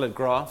those colored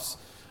graphs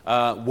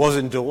was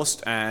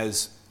endorsed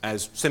as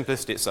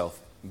simplicity itself.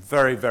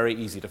 Very, very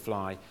easy to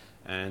fly.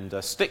 And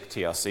stick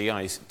TRC,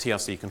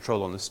 TRC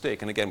control on the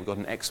stick. And again, we've got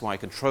an XY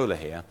controller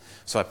here.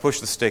 So I push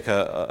the stick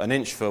an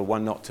inch for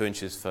 1 knot, 2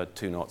 inches for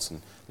 2 knots,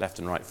 and left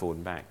and right, forward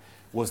and back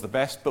was the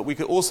best. But we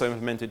could also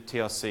implemented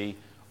TRC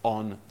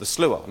on the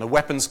slewer, on a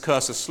weapons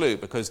cursor slew,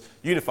 because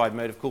Unified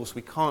mode, of course,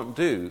 we can't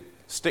do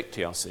stick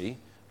TRC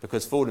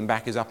because forward and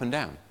back is up and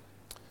down.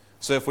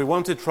 So if we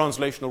wanted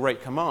translational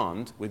rate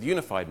command with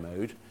Unified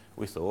mode,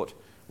 we thought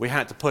we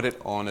had to put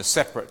it on a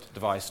separate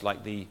device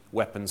like the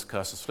weapons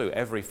cursor slew.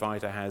 Every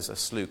fighter has a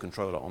slew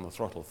controller on the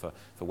throttle for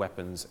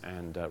weapons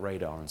and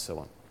radar and so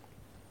on.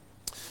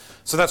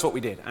 So that's what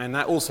we did, and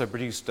that also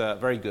produced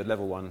very good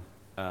level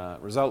 1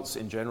 results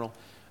in general.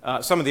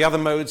 Some of the other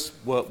modes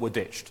were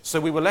ditched. So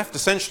we were left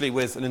essentially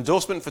with an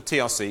endorsement for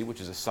TRC,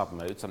 which is a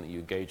sub-mode, something you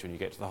engage when you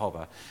get to the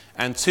hover,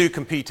 and 2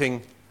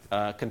 competing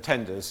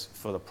contenders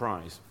for the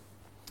prize.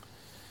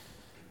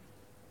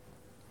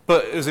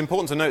 But it was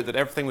important to note that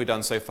everything we've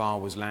done so far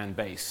was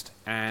land-based.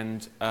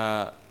 And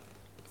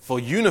for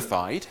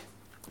Unified,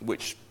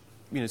 which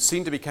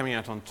seemed to be coming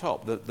out on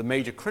top, the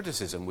major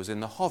criticism was in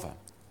the hover.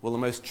 Well, the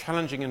most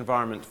challenging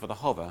environment for the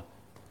hover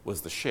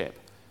was the ship.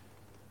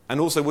 And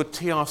also would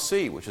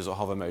TRC, which is a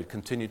hover mode,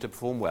 continue to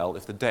perform well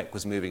if the deck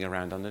was moving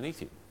around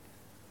underneath you?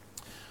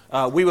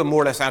 We were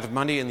more or less out of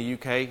money in the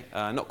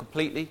UK, not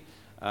completely.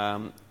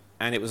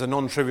 And it was a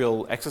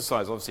non-trivial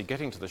exercise, obviously,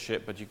 getting to the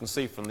ship, but you can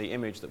see from the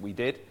image that we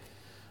did.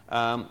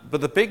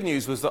 But the big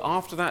news was that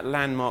after that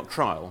landmark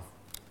trial,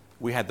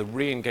 we had the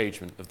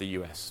re-engagement of the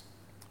US.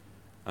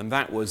 And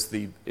that was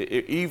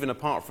even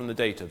apart from the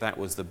data, that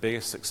was the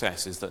biggest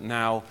success, is that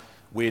now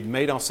we had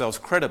made ourselves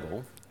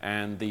credible,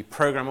 and the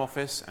Program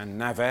Office and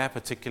NAVAIR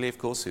particularly, of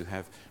course, who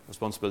have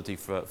responsibility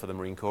for the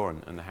Marine Corps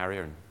and the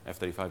Harrier and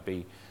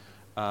F-35B,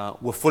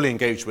 were fully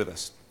engaged with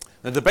us.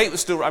 The debate was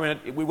still,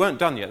 we weren't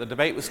done yet. The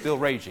debate was still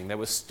raging. There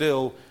was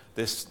still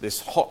this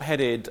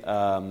hot-headed,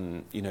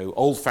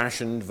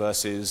 old-fashioned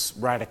versus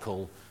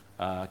radical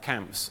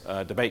camps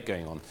debate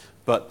going on.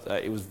 But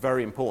it was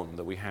very important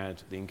that we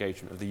had the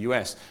engagement of the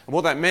US. And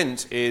what that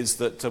meant is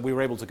that we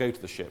were able to go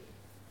to the ship.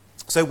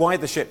 So why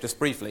the ship, just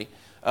briefly?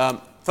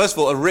 First of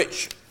all, a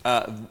rich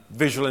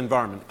visual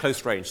environment,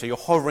 close range. So you're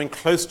hovering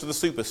close to the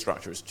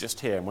superstructure. It's just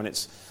here. And when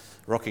it's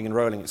rocking and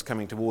rolling, it's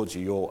coming towards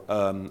you. You're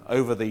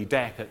over the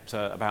deck at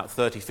about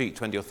 30 feet,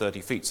 20 or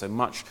 30 feet, so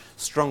much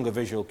stronger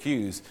visual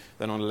cues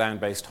than on a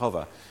land-based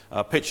hover.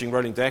 Pitching,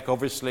 rolling deck,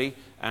 obviously,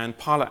 and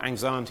pilot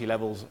anxiety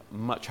levels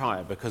much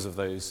higher because of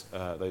those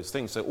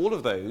things. So all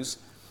of those,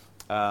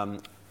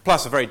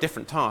 plus a very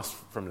different task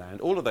from land,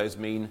 all of those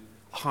mean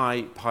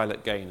high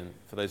pilot gain. And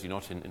for those of you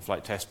not in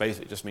flight test space,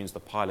 it just means the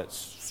pilot's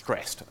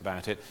stressed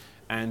about it.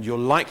 And you're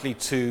likely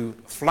to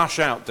flush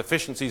out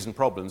deficiencies and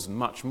problems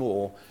much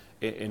more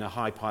in a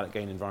high pilot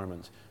gain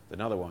environment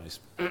than otherwise.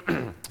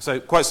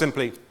 So quite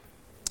simply,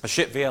 a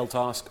ship VL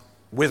task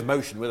with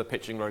motion, with a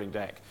pitching rolling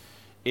deck,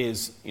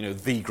 is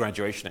the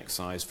graduation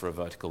exercise for a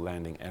vertical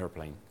landing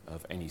aeroplane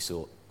of any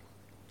sort.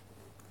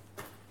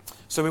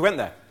 So we went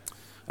there.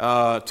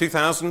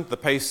 2000, the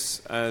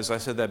pace, as I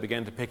said there,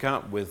 began to pick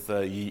up with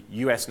the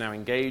US now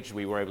engaged.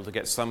 We were able to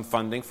get some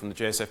funding from the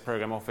JSF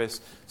Program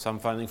Office, some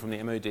funding from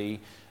the MOD,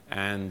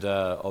 and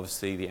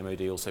obviously the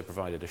MOD also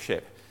provided a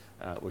ship,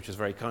 which was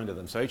very kind of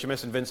them. So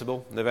HMS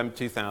Invincible, November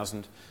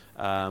 2000.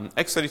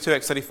 X-32,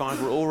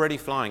 X-35 were already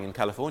flying in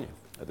California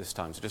at this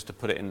time. So just to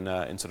put it in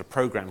sort of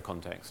program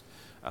context,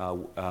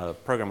 the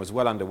program was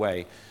well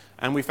underway.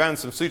 And we found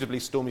some suitably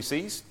stormy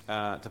seas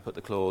to put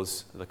the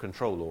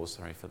control laws,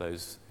 for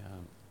those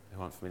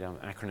who aren't familiar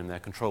with the acronym there,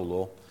 control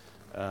law,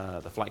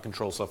 the flight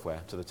control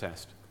software to the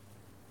test.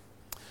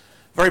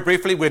 Very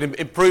briefly, we'd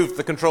improved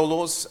the control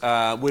laws.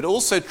 We'd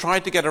also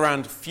tried to get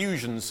around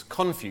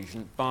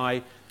confusion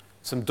by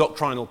some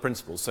doctrinal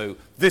principles. So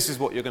this is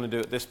what you're going to do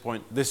at this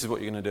point, this is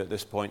what you're going to do at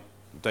this point,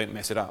 don't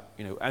mess it up,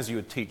 you know, as you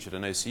would teach at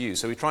an OCU.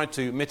 So we tried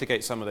to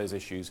mitigate some of those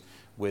issues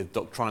with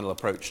doctrinal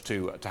approach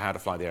to how to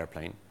fly the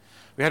airplane.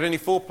 We had only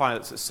 4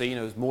 pilots at sea, you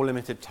know, it was more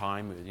limited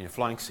time, you know,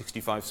 flying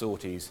 65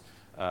 sorties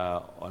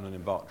on an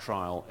embarked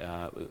trial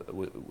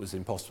was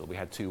impossible. We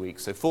had 2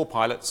 weeks. So 4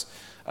 pilots,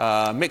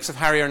 mix of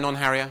Harrier and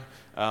non-Harrier.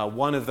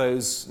 One of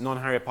those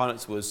non-Harrier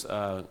pilots was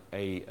a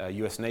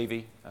US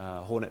Navy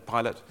Hornet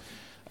pilot.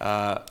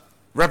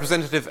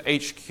 Representative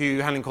HQ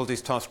handling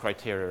qualities task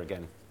criteria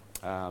again.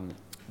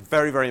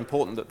 Very, very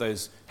important that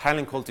those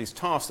handling qualities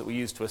tasks that we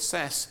use to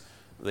assess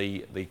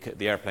the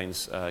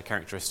airplane's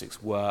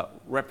characteristics were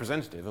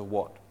representative of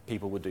what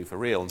people would do for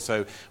real. And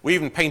so we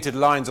even painted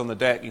lines on the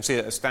deck. You can see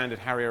a standard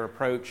Harrier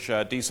approach,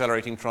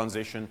 decelerating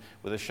transition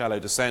with a shallow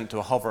descent to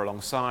a hover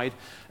alongside.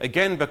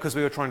 Again, because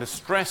we were trying to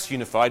stress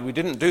unified, we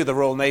didn't do the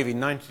Royal Navy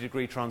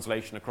 90-degree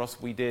translation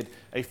across. We did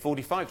a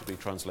 45-degree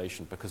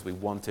translation because we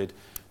wanted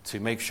to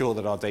make sure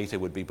that our data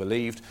would be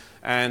believed.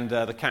 And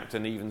the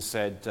captain even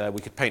said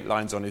we could paint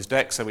lines on his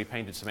deck, so we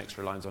painted some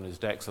extra lines on his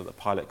deck so that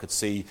the pilot could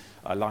see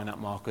line-up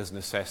markers and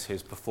assess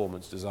his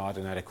performance, desired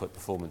and adequate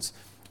performance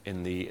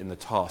in the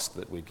task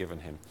that we'd given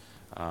him,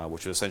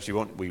 which was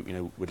essentially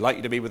we'd like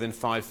you to be within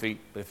 5 feet,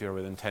 but if you're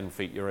within 10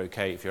 feet, you're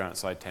okay. If you're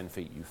outside 10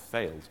 feet, you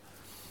failed.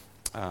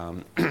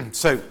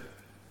 So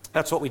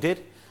that's what we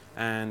did.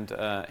 And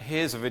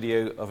here's a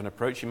video of an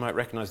approach. You might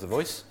recognize the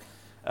voice.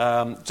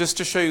 Just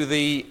to show you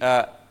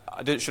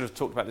I should have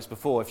talked about this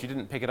before. If you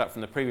didn't pick it up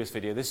from the previous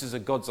video, this is a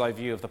God's eye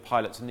view of the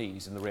pilot's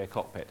knees in the rear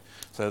cockpit.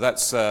 So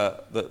that's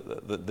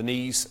the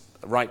knees,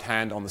 right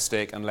hand on the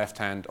stick and left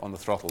hand on the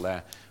throttle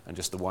there, and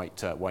just the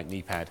white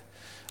knee pad.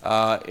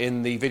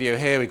 In the video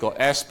here, we've got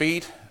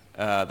airspeed.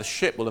 The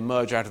ship will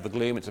emerge out of the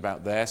gloom. It's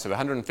about there. So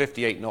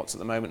 158 knots at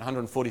the moment,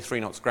 143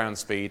 knots ground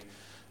speed,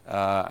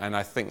 and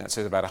I think that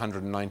says about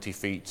 190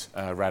 feet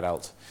rad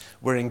alt.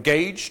 We're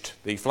engaged.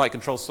 The flight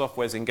control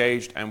software is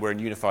engaged, and we're in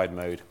unified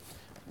mode.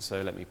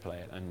 So let me play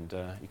it, and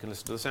you can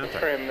listen to the soundtrack.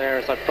 Trim there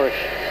as I push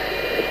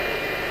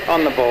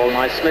on the ball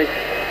nicely.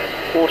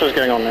 Water's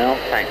going on now.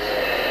 Thanks.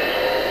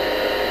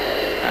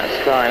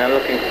 That's fine. I'm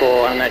looking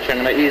for, I'm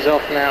actually going to ease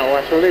off now.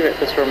 I shall leave it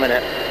just for a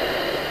minute.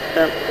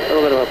 A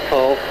little bit of a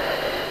pull.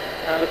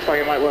 Looks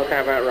like it might work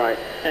out about right.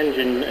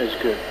 Engine is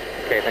good.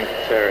 Okay, thank you,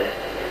 Terry.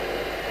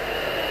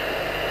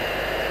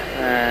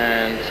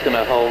 And just going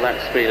to hold that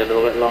speed a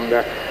little bit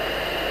longer.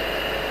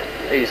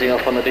 Easing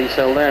off on the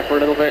decel there for a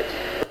little bit.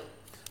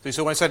 So you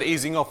saw when I said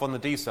easing off on the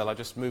decel, I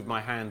just moved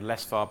my hand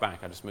less far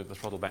back. I just moved the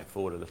throttle back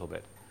forward a little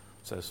bit.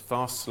 So it's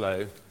fast,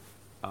 slow,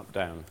 up,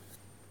 down.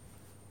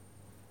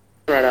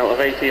 Right out of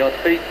 80 odd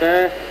feet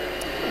there.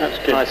 That's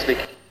good. Nicely.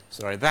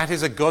 Sorry, that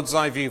is a God's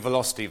eye view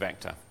velocity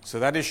vector. So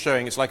that is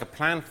showing, it's like a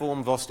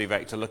planform velocity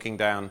vector looking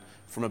down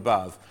from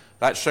above.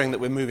 That's showing that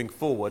we're moving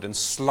forward and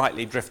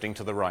slightly drifting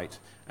to the right.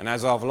 And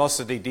as our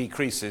velocity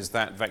decreases,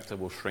 that vector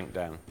will shrink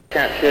down.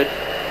 Captured.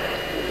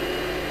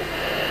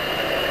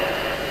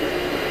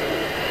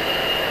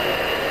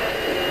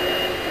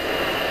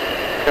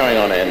 Coming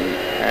on in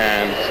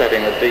and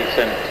setting the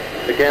descent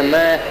again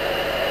there.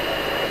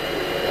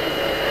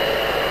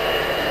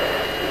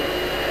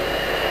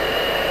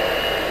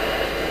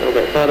 A little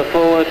bit further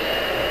forward.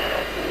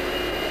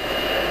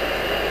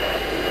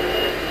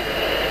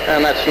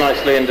 And that's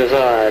nicely in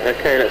desired.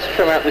 Okay, let's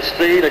trim out this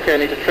speed. Okay, I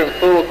need to trim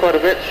forward quite a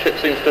bit. The ship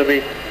seems to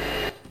be...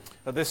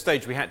 At this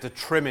stage, we had to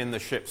trim in the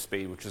ship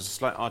speed, which is a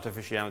slight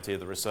artificiality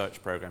of the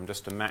research program,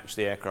 just to match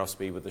the aircraft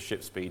speed with the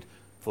ship speed.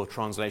 For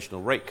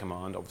translational rate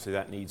command, obviously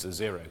that needs a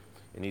 0.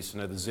 It needs to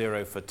know the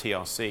 0 for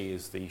TRC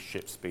is the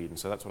ship speed, and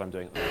so that's what I'm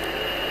doing.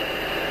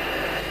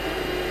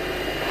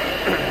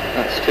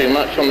 That's too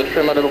much on the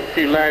trimmer, a little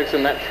few lags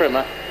in that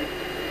trimmer.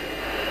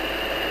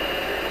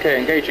 Okay,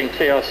 engaging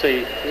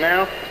TRC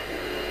now.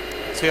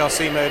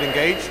 TRC mode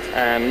engaged.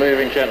 And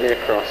moving gently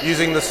across.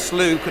 Using the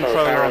slew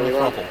controller on the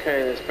throttle.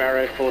 Okay, there's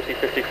Barrow, 40,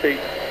 50 feet.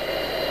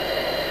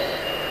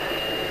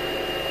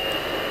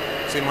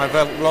 See my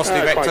velocity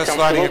vector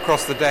sliding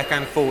across the deck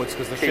and forwards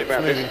because the ship's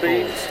moving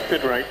forwards.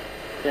 Good rate.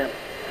 Yeah.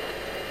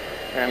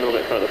 And a little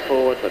bit further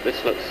forward, but this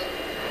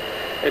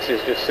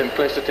is just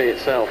simplicity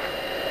itself.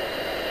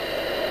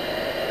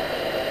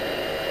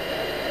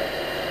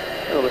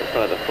 A little bit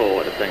further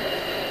forward, I think.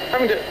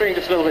 Being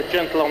just a little bit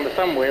gentle on the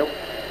thumb wheel,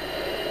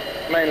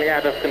 mainly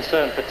out of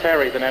concern for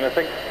Terry than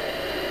anything.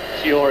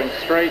 It's yawing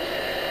straight.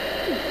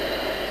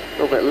 A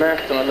little bit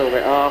left and a little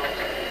bit aft.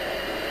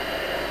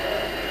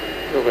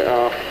 A little bit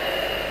aft.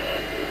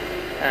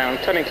 And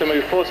I'm tending to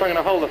move forward, so I'm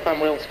going to hold the thumb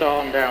wheel and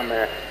start on down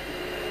there.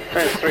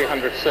 There's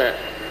 300 set.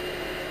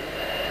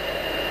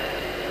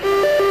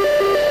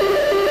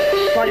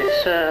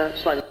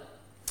 Slightly.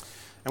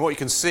 And what you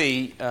can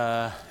see,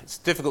 it's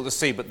difficult to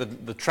see, but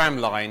the tram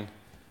line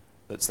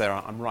that's there,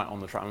 I'm right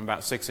on the tram. I'm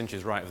about 6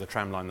 inches right of the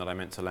tram line that I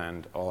meant to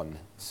land on.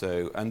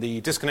 So, and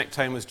the disconnect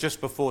tone was just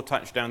before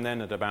touchdown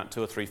then at about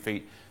 2 or 3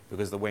 feet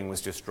because the wing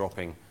was just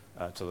dropping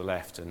to the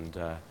left. And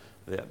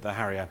the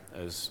Harrier,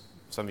 as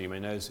some of you may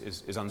know,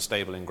 is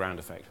unstable in ground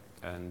effect.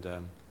 And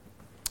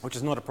which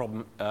is not a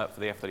problem for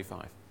the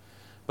F-35.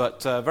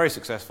 But very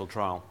successful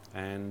trial,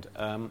 and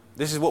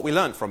this is what we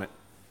learned from it.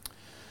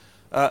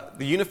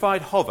 The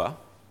unified hover,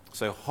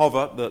 so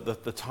hover,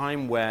 the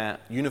time where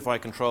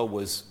unified control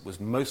was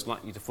most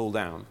likely to fall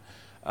down,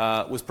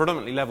 was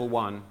predominantly level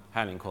 1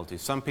 handling quality.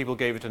 Some people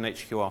gave it an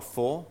HQR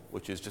 4,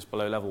 which is just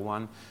below level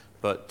 1,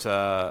 but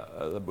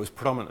it was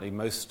predominantly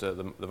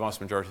the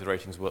vast majority of the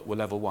ratings were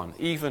level 1,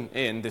 even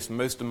in this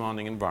most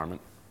demanding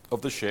environment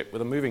of the ship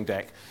with a moving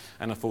deck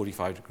and a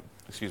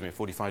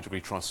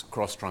 45-degree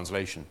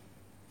cross-translation.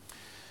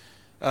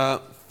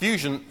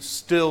 Fusion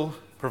still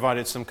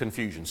provided some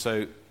confusion.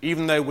 So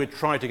even though we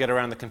tried to get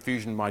around the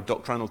confusion by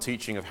doctrinal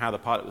teaching of how the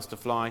pilot was to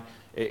fly,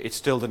 it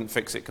still didn't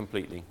fix it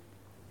completely.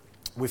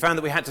 We found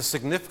that we had to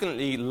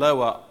significantly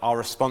lower our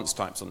response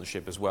types on the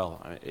ship as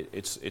well.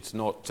 It's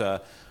not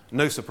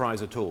no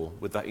surprise at all.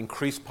 With that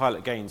increased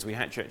pilot gains, we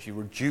had to actually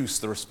reduce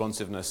the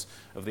responsiveness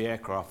of the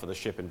aircraft for the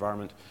ship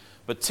environment.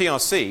 But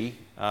TRC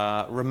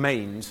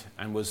remained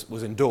and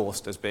was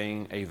endorsed as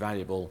being a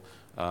valuable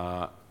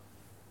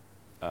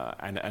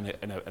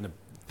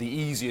the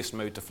easiest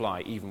mode to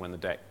fly, even when the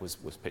deck was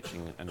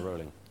pitching and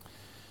rolling.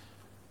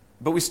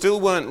 But we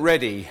still weren't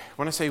ready.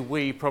 When I say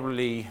we,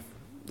 probably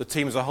the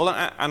team as a whole,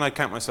 and I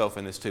count myself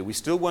in this too, we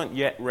still weren't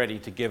yet ready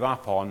to give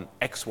up on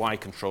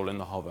XY control in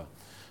the hover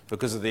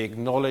because of the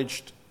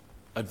acknowledged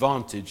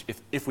advantage.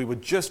 If we were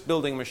just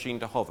building a machine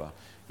to hover,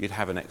 you'd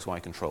have an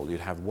XY control.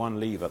 You'd have one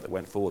lever that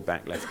went forward,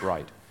 back, left,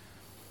 right.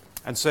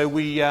 And so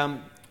we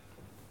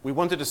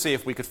wanted to see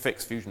if we could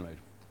fix fusion mode.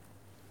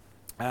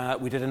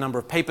 We did a number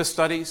of paper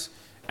studies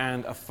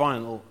and a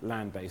final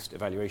land-based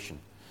evaluation.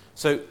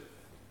 So,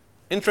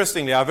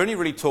 interestingly, I've only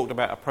really talked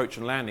about approach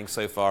and landing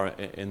so far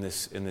in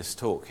this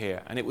talk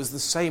here, and it was the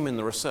same in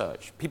the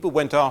research. People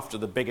went after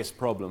the biggest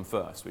problem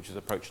first, which is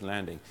approach and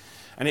landing.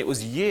 And it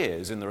was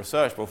years in the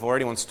research before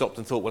anyone stopped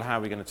and thought, well, how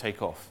are we going to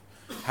take off?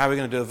 How are we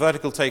going to do a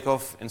vertical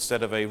takeoff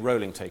instead of a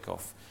rolling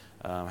takeoff?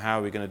 How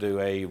are we going to do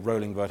a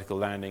rolling vertical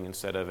landing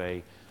instead of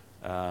a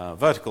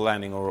vertical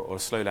landing or a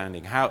slow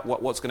landing?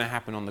 What's going to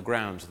happen on the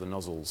ground to the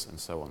nozzles and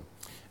so on?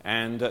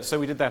 And so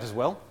we did that as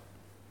well.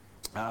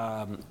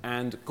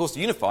 And of course, the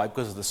unified,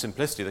 because of the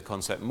simplicity of the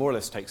concept, more or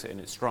less takes it in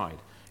its stride.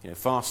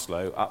 Fast,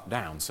 slow, up,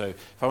 down. So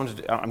if I wanted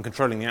to, I'm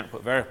controlling the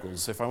output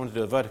variables. So if I want to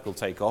do a vertical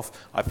takeoff,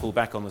 I pull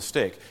back on the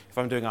stick. If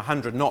I'm doing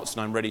 100 knots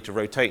and I'm ready to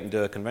rotate and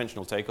do a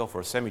conventional takeoff or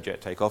a semi-jet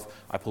takeoff,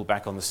 I pull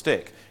back on the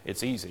stick.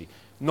 It's easy.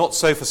 Not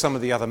so for some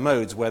of the other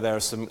modes where there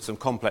are some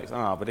complex,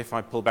 but if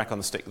I pull back on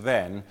the stick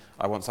then,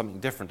 I want something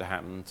different to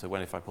happen to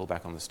when if I pull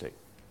back on the stick,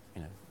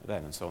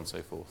 then, and so on and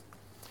so forth.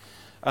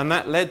 And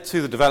that led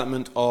to the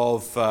development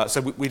of,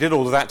 so we did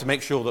all of that to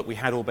make sure that we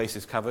had all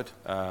bases covered,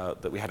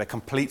 that we had a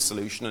complete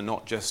solution and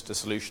not just a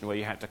solution where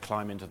you had to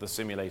climb into the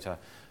simulator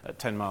at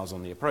 10 miles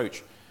on the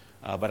approach,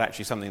 but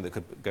actually something that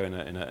could go in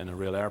a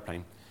real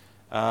airplane.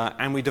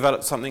 And we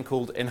developed something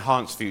called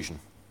enhanced fusion.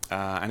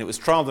 And it was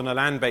trialed in a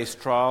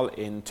land-based trial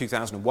in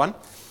 2001.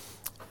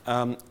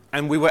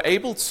 And we were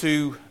able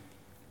to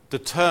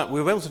decide,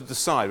 we were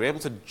able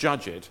to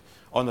judge it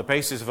on the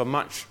basis of a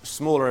much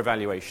smaller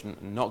evaluation,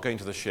 not going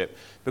to the ship,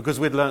 because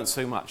we'd learned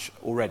so much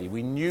already.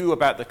 We knew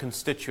about the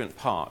constituent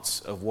parts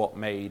of what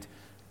made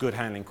good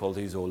handling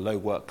qualities or low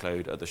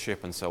workload at the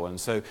ship and so on.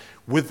 So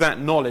with that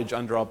knowledge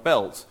under our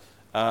belt,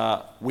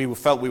 we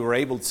felt we were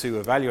able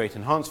to evaluate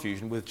enhanced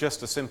fusion with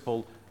just a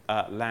simple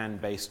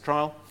land-based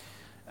trial.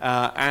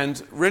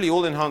 And really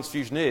all enhanced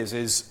fusion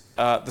is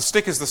the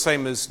stick is the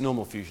same as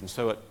normal fusion.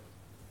 So at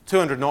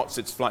 200 knots,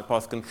 it's flight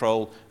path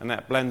control, and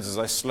that blends as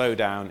I slow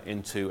down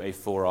into a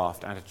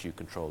fore-aft attitude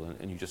control,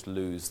 and you just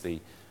lose the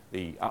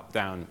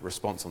up-down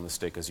response on the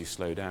stick as you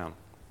slow down.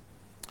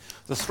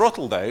 The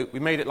throttle, though, we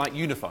made it like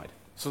unified.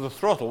 So the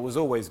throttle was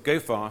always go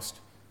fast,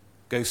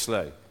 go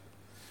slow.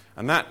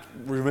 And that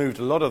removed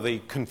a lot of the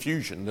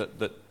confusion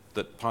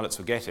that pilots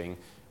were getting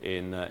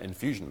in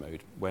fusion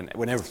mode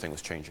when everything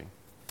was changing.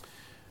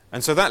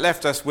 And so that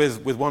left us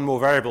with one more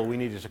variable we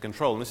needed to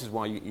control, and this is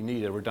why you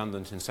need a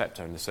redundant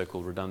inceptor in the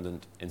so-called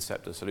redundant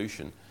inceptor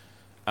solution.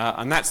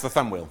 And that's the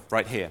thumb wheel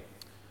right here.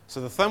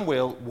 So the thumb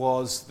wheel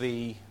was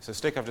so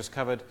stick I've just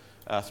covered,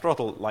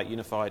 throttle like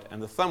unified,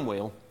 and the thumb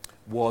wheel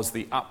was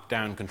the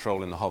up-down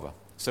control in the hover.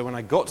 So when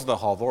I got to the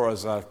hover,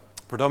 as a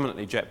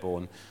predominantly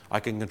jet-borne, I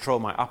can control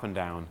my up and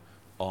down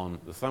on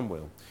the thumb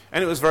wheel.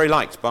 And it was very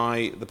liked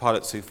by the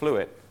pilots who flew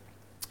it.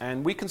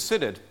 And we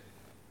considered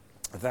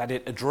that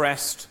it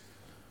addressed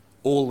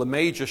all the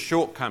major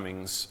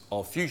shortcomings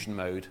of fusion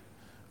mode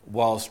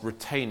whilst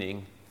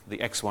retaining the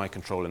XY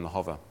control in the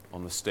hover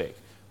on the stick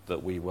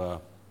that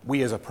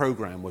we as a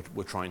program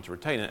were trying to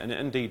retain, and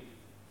indeed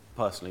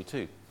personally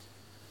too.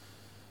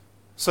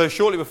 So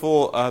shortly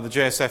before the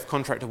JSF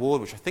contract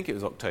award, which I think it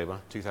was October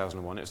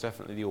 2001, it was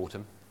definitely the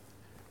autumn,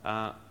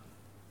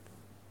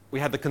 we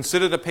had the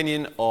considered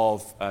opinion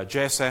of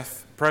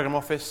JSF Program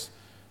Office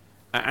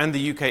and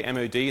the UK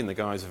MOD in the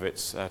guise of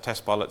its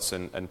test pilots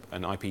and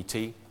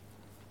IPT.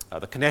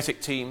 The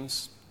kinetic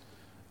teams,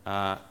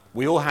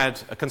 we all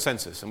had a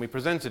consensus, and we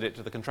presented it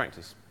to the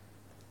contractors.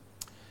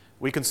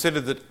 We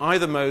considered that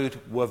either mode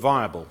were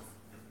viable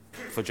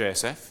for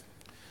JSF,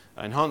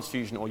 Enhanced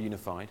Fusion or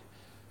Unified.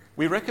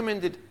 We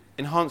recommended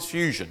Enhanced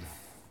Fusion.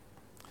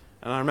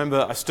 And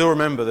I still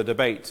remember the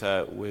debate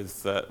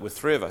with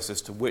three of us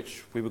as to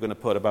which we were going to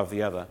put above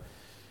the other.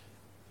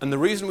 And the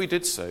reason we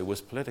did so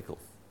was political.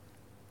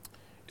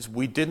 Is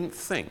we didn't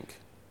think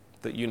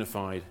that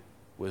Unified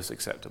was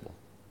acceptable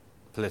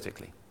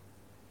politically.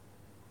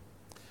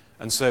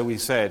 And so we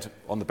said,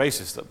 on the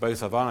basis that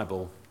both are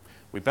viable,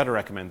 we better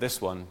recommend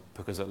this one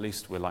because at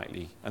least we're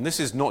likely, and this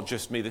is not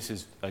just me, this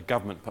is a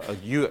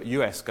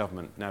US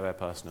government NAVAIR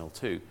personnel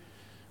too.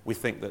 We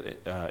think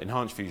that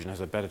Enhanced Fusion has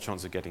a better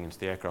chance of getting into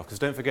the aircraft. Because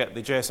don't forget,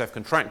 the JSF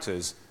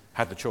contractors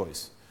had the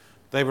choice.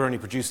 They were only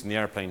producing the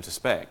airplane to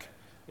spec.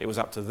 It was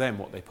up to them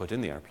what they put in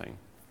the airplane.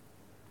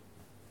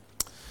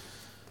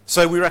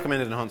 So we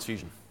recommended Enhanced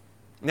Fusion.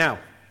 Now,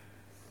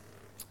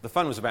 the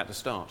fun was about to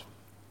start.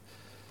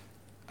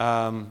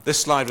 This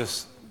slide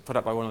was put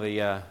up by one of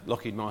the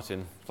Lockheed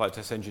Martin flight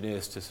test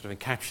engineers to sort of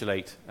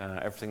encapsulate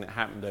everything that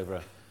happened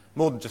over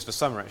more than just a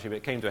summer, actually, but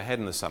it came to a head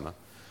in the summer.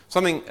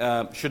 Something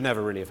should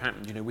never really have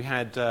happened. You know, we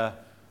had,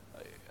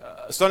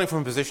 starting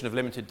from a position of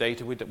limited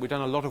data, we'd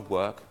done a lot of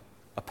work.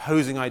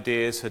 Opposing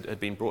ideas had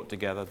been brought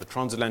together. The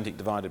transatlantic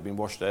divide had been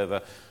washed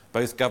over.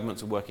 Both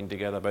governments were working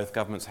together. Both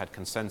governments had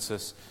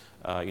consensus.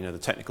 The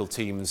technical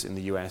teams in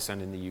the US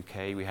and in the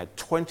UK. We had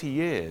 20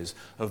 years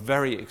of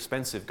very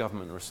expensive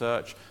government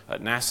research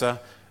at NASA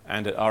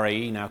and at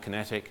RAE, now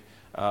Kinetic,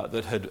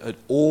 that had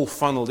all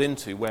funneled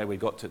into where we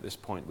got to at this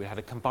point. We had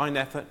a combined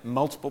effort,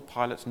 multiple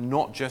pilots,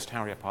 not just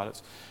Harrier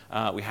pilots.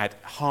 We had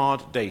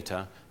hard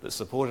data that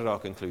supported our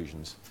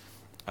conclusions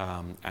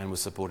and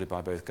was supported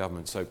by both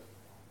governments. So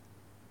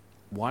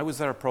why was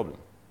there a problem?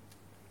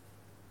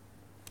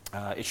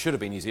 It should have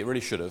been easy. It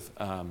really should have.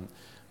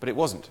 But it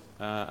wasn't.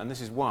 And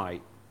this is why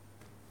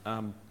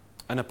an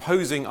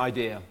opposing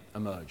idea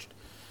emerged.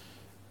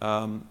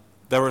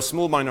 There were a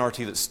small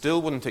minority that still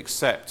wouldn't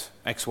accept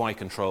XY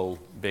control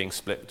being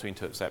split between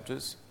two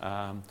acceptors,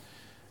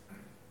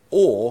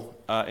 or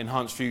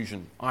Enhanced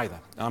Fusion either.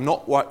 I'm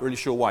not really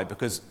sure why,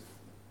 because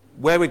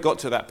where we got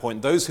to that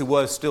point, those who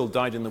were still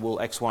dyed-in-the-wool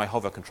XY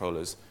hover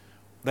controllers,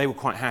 they were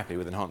quite happy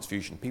with Enhanced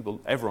Fusion.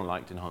 Everyone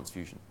liked Enhanced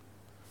Fusion.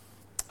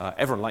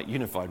 Everyone liked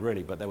Unified,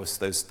 really, but there was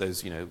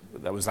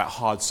there was that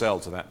hard sell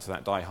to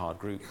that die-hard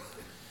group.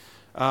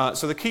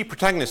 So the key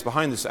protagonists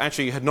behind this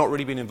actually had not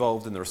really been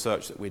involved in the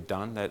research that we'd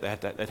done.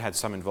 They'd had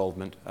some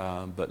involvement,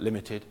 but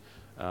limited,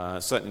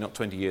 certainly not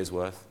 20 years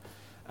worth.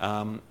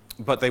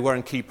 But they were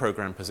in key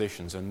program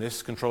positions, and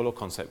this controller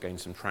concept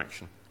gained some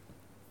traction.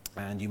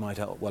 And you might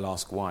well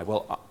ask why.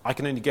 Well, I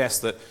can only guess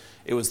that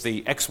it was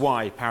the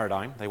XY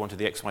paradigm. They wanted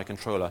the XY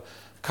controller,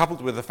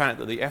 coupled with the fact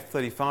that the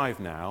F-35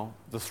 now,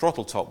 the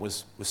throttle top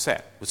was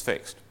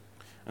fixed.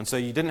 And so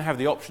you didn't have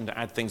the option to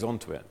add things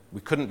onto it.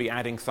 We couldn't be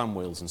adding thumb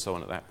wheels and so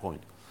on at that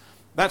point.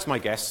 That's my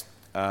guess.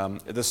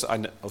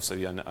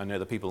 Obviously, I know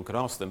the people could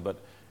ask them, but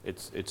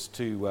it's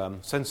too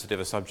sensitive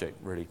a subject,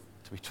 really,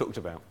 to be talked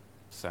about,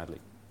 sadly.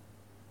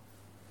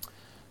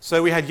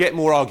 So we had yet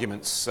more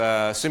arguments,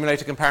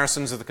 simulator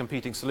comparisons of the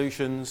competing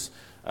solutions,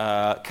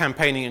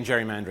 campaigning and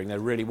gerrymandering. There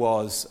really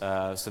was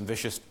some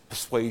vicious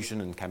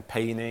persuasion and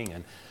campaigning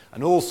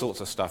and all sorts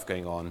of stuff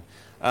going on.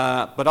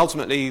 But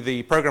ultimately,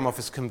 the Programme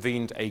Office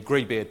convened a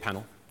greybeard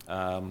panel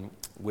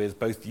with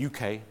both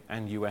UK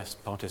and US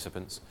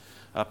participants.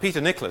 Peter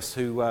Nicholas,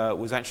 who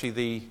was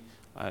actually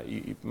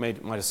you might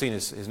have seen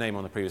his name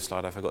on the previous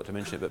slide, I forgot to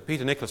mention it, but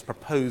Peter Nicholas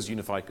proposed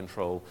unified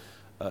control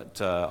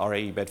at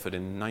RAE Bedford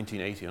in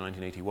 1980 or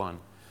 1981,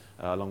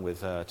 along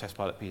with test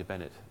pilot Peter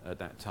Bennett at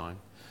that time.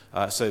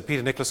 So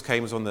Peter Nicholas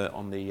was on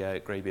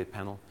the greybeard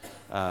panel.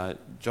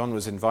 John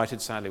was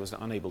invited, sadly was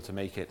unable to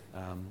make it.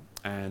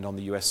 And on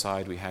the US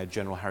side, we had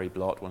General Harry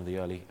Blott, one of the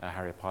early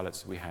Harrier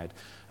pilots. We had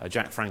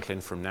Jack Franklin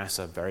from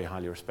NASA, very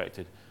highly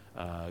respected,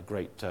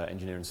 great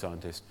engineer and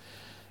scientist.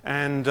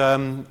 And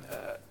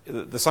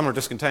the summer of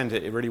discontent,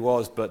 it really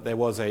was, but there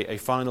was a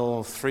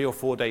final 3 or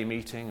 4 day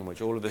meeting in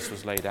which all of this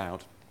was laid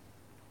out.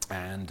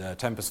 And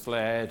tempers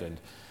flared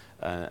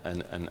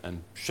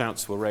and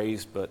shouts were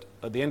raised, but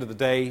at the end of the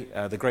day,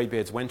 the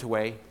greybeards went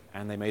away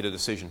and they made a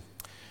decision.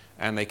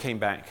 And they came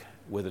back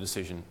with a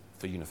decision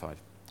for Unified.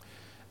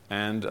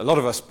 And a lot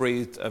of us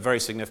breathed a very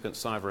significant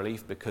sigh of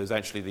relief because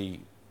actually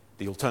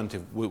the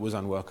alternative was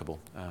unworkable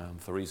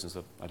for reasons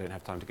that I don't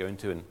have time to go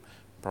into and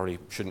probably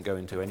shouldn't go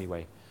into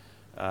anyway.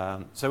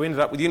 So we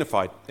ended up with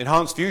Unified.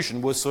 Enhanced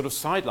Fusion was sort of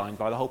sidelined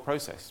by the whole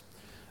process.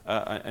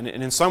 And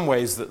in some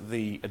ways,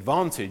 the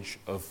advantage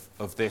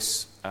of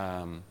this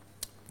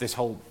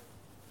whole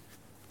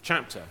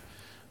chapter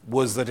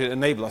was that it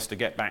enabled us to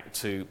get back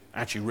to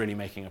actually really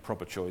making a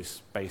proper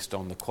choice based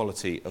on the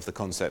quality of the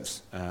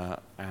concepts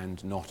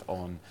and not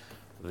on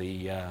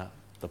the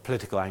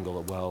political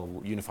angle that, well,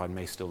 Unified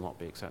may still not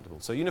be acceptable.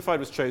 So Unified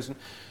was chosen.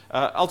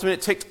 Ultimately,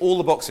 it ticked all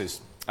the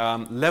boxes.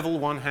 Level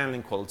 1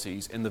 handling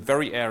qualities in the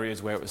very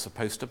areas where it was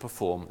supposed to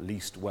perform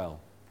least well.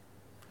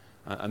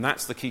 And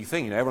that's the key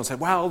thing. Everyone said,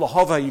 well, the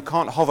hover, you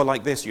can't hover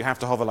like this, you have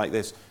to hover like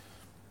this.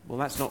 Well,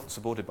 that's not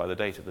supported by the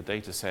data. The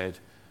data said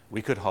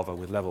we could hover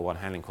with level 1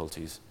 handling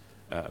qualities,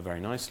 very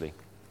nicely.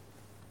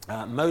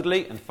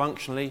 Modally and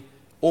functionally,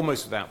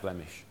 almost without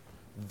blemish.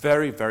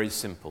 Very, very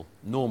simple,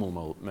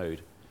 normal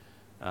mode.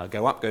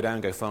 Go up, go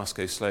down, go fast,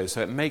 go slow.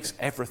 So it makes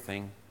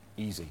everything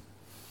easy.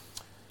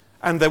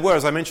 And there were,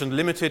 as I mentioned,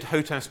 limited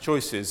HOTAS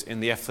choices in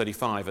the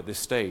F-35 at this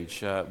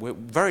stage. We're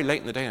very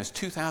late in the day. It was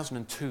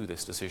 2002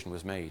 this decision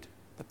was made.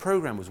 The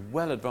program was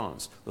well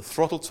advanced. The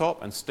throttle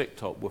top and stick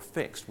top were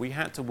fixed. We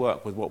had to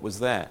work with what was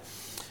there.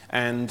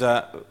 And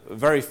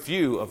very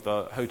few of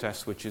the HOTAS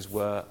switches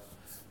were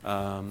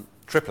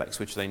triplex,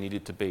 which they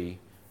needed to be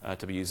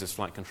used as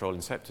flight control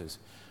inceptors.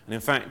 And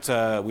in fact,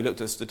 we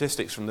looked at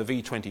statistics from the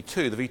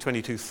V-22. The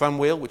V-22 front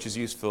wheel, which is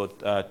used for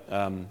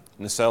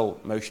nacelle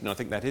motion, I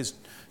think that is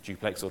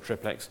duplex or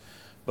triplex.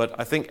 But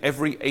I think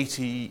every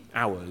 80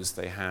 hours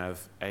they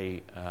have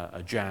a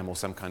jam or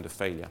some kind of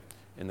failure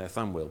in their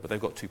thumb wheel. But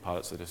they've got two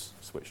pilots that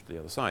just switch to the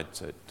other side,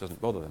 so it doesn't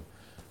bother them.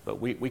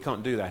 But we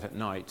can't do that at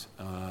night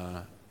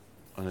on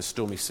a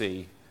stormy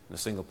sea in a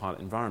single pilot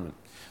environment.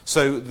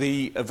 So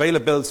the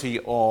availability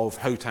of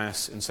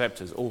HOTAS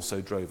inceptors also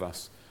drove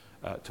us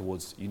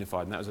towards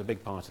Unified, and that was a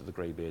big part of the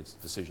Greybeard's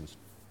decisions.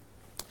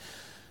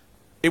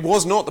 It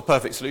was not the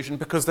perfect solution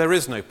because there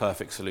is no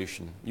perfect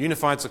solution.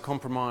 Unified's a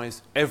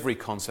compromise. Every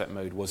concept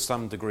mode was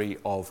some degree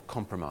of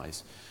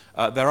compromise.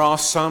 There are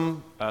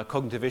some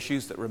cognitive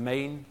issues that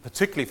remain,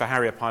 particularly for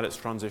Harrier pilots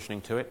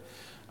transitioning to it,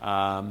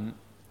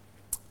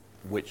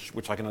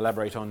 which I can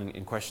elaborate on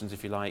in questions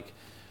if you like.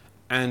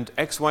 And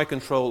XY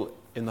control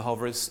in the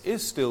hover is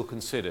still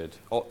considered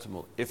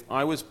optimal. If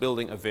I was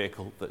building a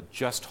vehicle that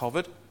just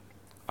hovered,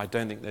 I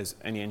don't think there's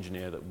any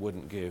engineer that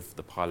wouldn't give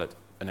the pilot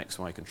an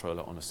XY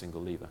controller on a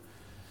single lever.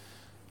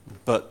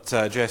 But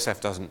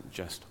JSF doesn't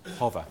just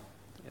hover.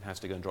 It has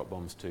to go and drop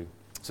bombs too.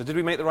 So did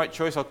we make the right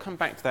choice? I'll come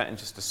back to that in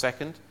just a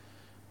second,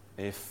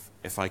 if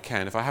I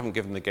can. If I haven't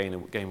given the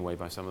game away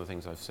by some of the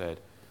things I've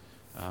said.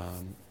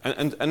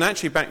 And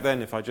actually back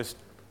then, if I just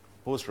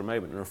pause for a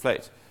moment and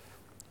reflect,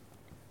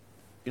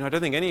 I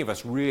don't think any of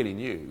us really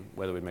knew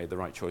whether we made the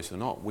right choice or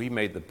not. We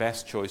made the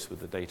best choice with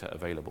the data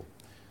available.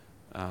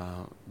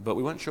 But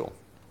we weren't sure.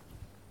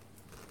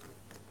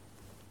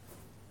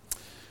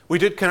 We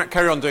did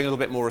carry on doing a little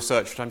bit more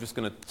research, which I'm just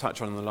going to touch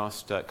on in the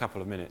last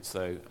couple of minutes,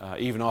 though.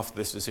 Even after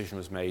this decision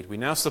was made, we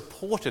now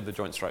supported the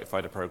Joint Strike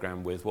Fighter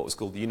program with what was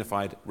called the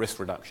Unified Risk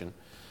Reduction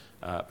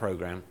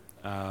program.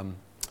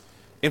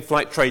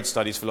 In-flight trade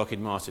studies for Lockheed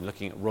Martin,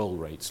 looking at roll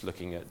rates,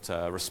 looking at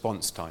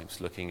response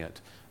times, looking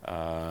at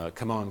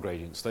command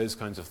gradients, those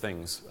kinds of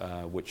things,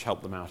 which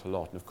helped them out a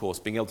lot. And of course,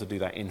 being able to do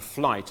that in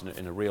flight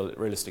in a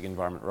realistic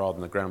environment rather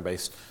than a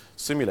ground-based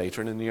simulator,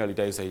 and in the early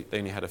days they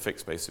only had a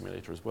fixed-base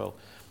simulator as well,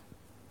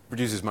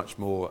 produces much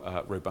more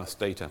robust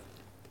data.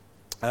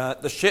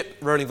 The ship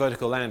rolling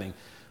vertical landing,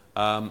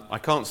 I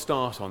can't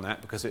start on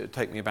that because it would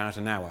take me about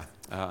an hour,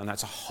 and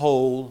that's a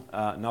whole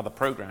another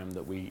program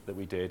that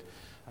we did,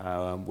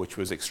 which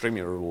was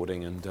extremely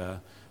rewarding, and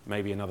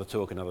maybe another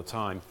talk another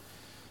time.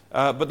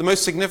 But the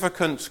most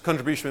significant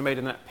contribution we made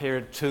in that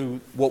period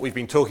to what we've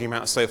been talking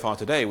about so far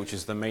today, which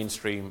is the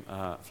mainstream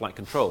flight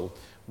control,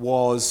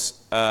 was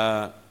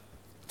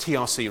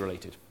TRC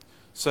related.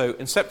 So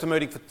inceptor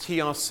moding for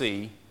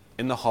TRC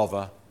in the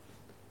hover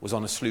was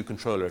on a slew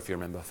controller, if you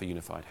remember, for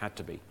Unified. Had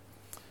to be.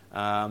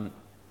 A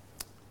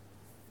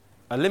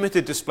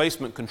limited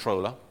displacement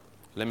controller,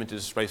 limited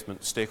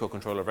displacement stick or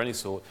controller of any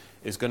sort,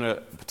 is going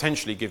to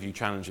potentially give you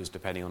challenges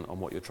depending on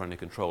what you're trying to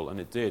control. And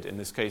it did in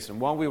this case.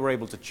 And while we were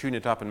able to tune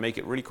it up and make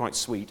it really quite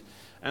sweet,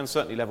 and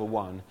certainly level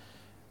 1,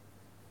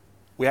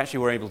 we actually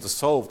were able to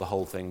solve the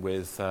whole thing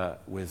with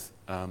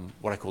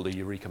what I called a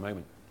eureka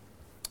moment.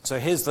 So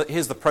here's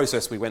the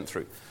process we went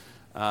through.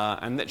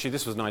 And actually,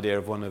 this was an idea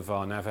of one of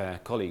our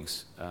NAVAIR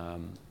colleagues,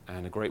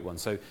 and a great one.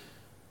 So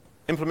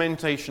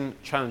implementation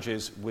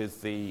challenges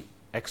with the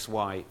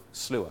XY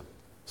slewer.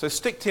 So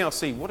stick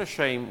TRC, what a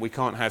shame we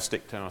can't have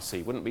stick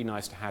TRC. Wouldn't it be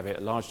nice to have it,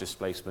 a large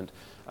displacement,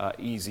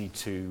 easy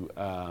to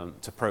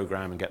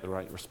program and get the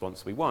right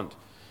response we want.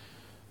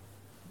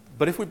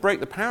 But if we break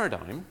the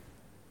paradigm,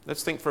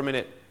 let's think for a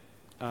minute.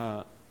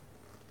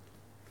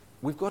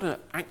 We've got an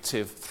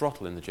active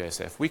throttle in the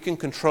JSF. We can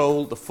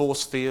control the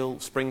force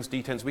field, springs,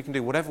 detents. We can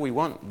do whatever we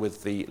want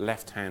with the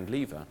left-hand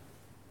lever.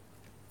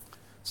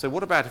 So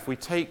what about if we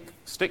take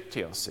stick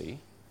TRC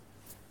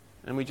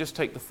and we just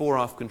take the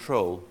fore-aft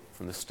control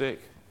from the stick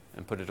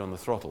and put it on the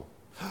throttle?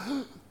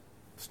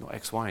 It's not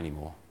XY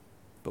anymore.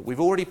 But we've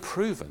already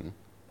proven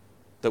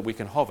that we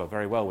can hover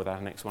very well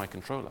without an XY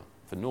controller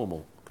for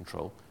normal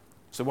control.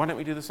 So why don't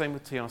we do the same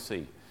with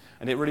TRC?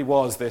 And it really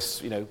was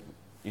this,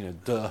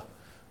 duh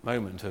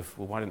moment of,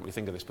 well, why didn't we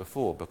think of this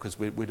before? Because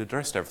we'd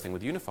addressed everything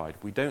with Unified.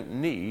 We don't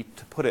need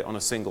to put it on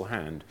a single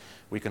hand.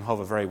 We can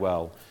hover very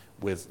well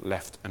with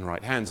left and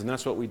right hands. And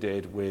that's what we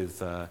did with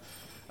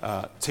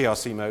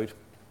TRC mode.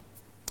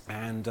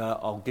 And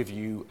I'll give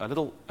you a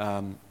little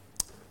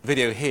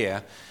video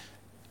here.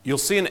 You'll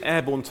see an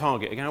airborne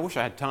target. Again, I wish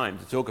I had time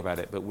to talk about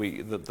it, but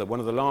one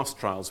of the last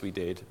trials we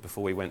did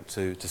before we went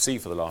to sea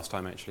for the last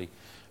time, actually,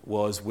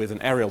 was with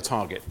an aerial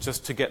target,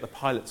 just to get the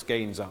pilot's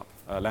gains up,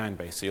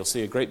 land-based. So you'll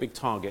see a great big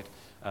target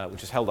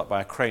which is held up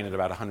by a crane at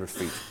about 100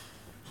 feet.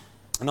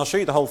 And I'll show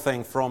you the whole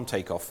thing from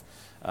takeoff.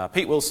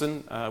 Pete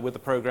Wilson with the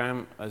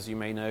program, as you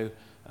may know,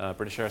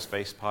 British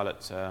Aerospace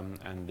pilot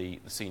and the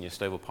senior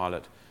Stovall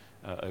pilot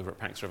over at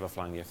Pax River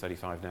flying the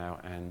F-35 now,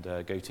 and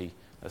Goethe,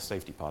 a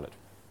safety pilot.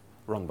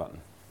 Wrong button.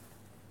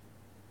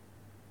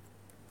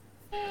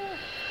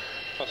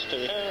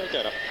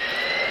 Get up.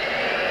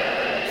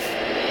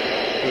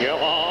 Go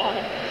on.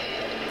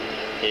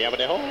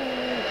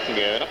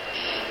 Get up.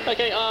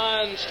 Okay,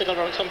 and stick on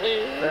drawing some,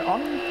 please. They're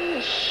on.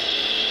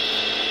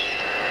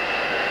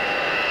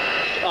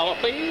 Arm up,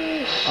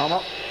 please. Arm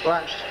up.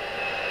 Latched.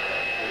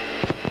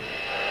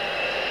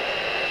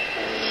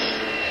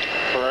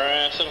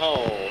 Press and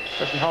hold.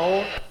 Press and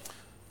hold.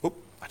 Oop,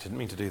 I didn't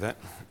mean to do that.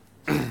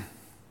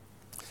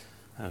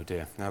 Oh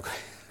dear. Now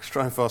let's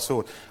try and fast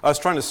forward. I was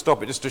trying to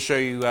stop it just to show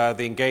you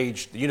the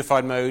engaged, the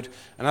unified mode,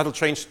 and that'll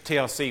change to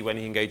TRC when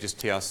he engages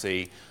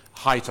TRC.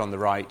 Height on the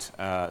right,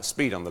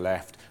 speed on the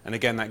left, and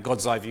again that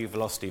God's eye view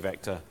velocity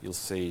vector you'll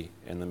see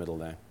in the middle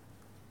there.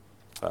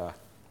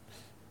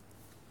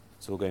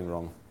 It's all going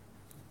wrong.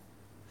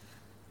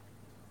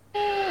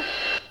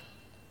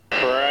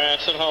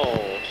 Press and hold.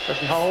 Press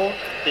and hold.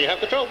 Do you have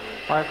control?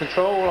 I have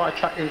control. I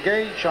track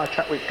engage. I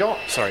track we've got.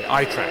 Sorry,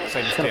 eye track,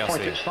 same as Just going to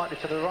point TRC. it slightly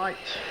to the right.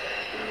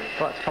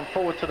 Right, to come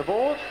forward to the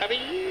board. Happy?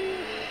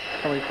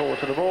 Coming forward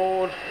to the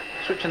board.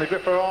 Switching the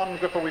gripper on.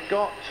 Gripper we've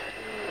got.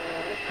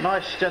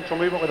 Nice gentle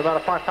movement with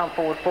about a 5 pound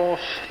forward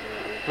force.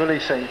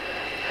 Releasing.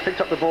 Picked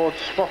up the board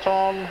spot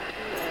on.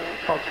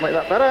 Can't make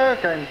that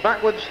better. Going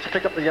backwards to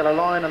pick up the yellow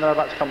line, and then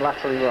about to come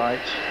laterally right.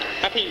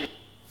 Happy?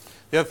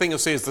 The other thing you'll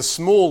see is the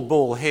small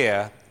ball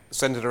here,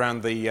 centered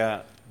around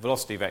the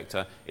velocity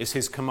vector, is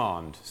his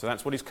command. So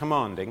that's what he's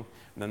commanding,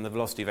 and then the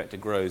velocity vector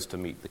grows to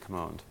meet the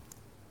command.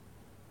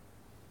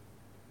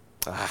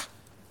 Don't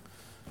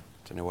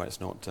know why it's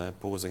not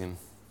pausing, and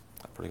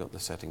I've probably got the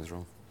settings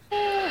wrong.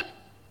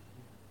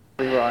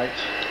 Right.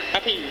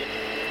 Happy?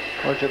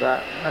 Roger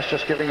that. That's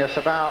just giving us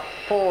about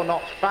 4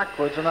 knots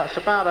backwards, and that's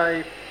about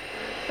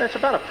it's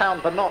about a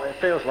pound per knot, it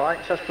feels like,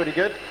 so that's pretty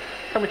good.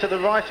 Coming to the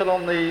right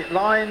along the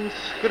lines,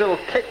 good little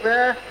kick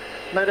there.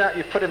 No doubt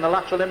you've put in the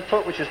lateral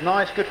input, which is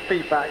nice, good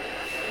feedback.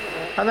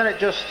 And then it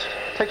just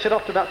takes it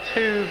off to about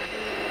 2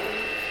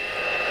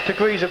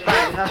 degrees of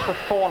bank, and that's for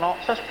 4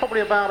 knots. That's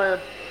probably about a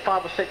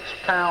 5 or 6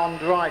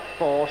 pound right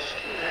force.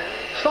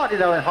 Slightly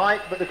low in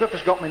height, but the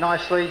gripper's got me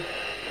nicely.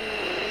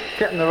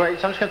 Getting the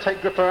rates. I'm just going to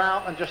take gripper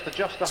out and just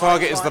adjust the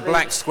Target height is the slightly.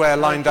 black square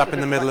lined up in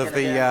the middle of Back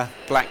in the again.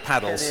 black Get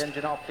paddles, the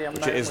engine RPM which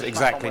mode, it is we're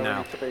exactly back on where we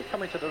now. need to be.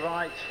 Coming to the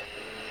right.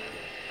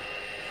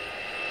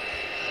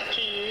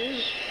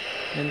 Cheese.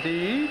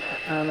 Indeed.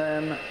 And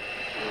then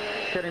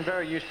getting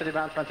very used to the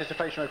amount of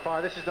anticipation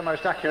required. This is the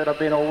most accurate I've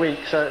been all week,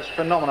 so it's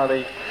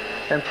phenomenally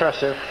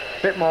impressive.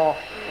 A bit more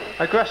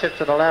aggressive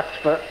to the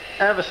left, but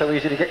ever so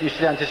easy to get used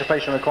to the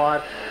anticipation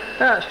required.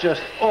 That's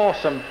just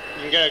awesome.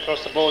 You can go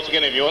across the boards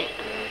again if you want.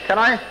 Can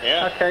I?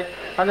 Yeah. Okay.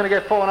 I'm going to go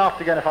 4 and aft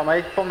again if I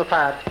may, from the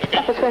pad.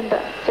 Upper wind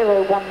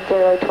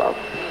 01012.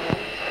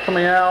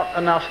 Coming out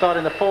and now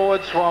starting the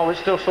forwards while we're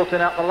still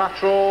sorting out the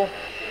lateral.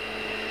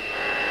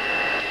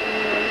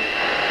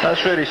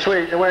 That's really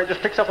sweet, the way it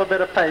just picks up a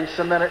bit of pace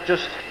and then it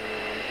just...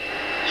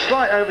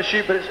 Slight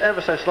overshoot, but it's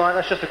ever so slight.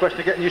 That's just a question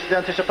of getting used to the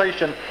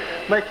anticipation.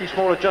 Making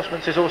small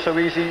adjustments is also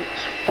easy.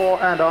 It's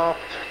fore and aft.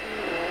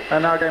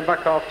 And now going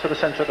back aft to the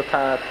centre of the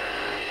pad.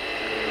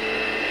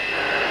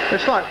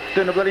 It's like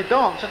doing a bloody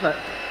dance, isn't it?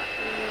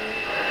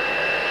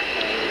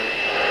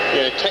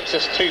 Yeah,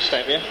 Texas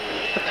two-step, yeah?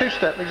 A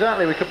 2-step,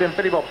 exactly. We could be in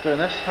Billy Bob's doing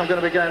this. I'm going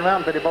to be going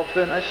around Billy Bob's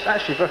doing this. It's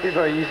actually very,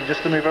 very easy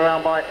just to move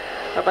around by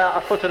about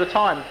a foot at a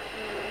time.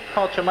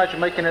 Hard to imagine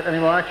making it any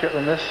more accurate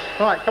than this.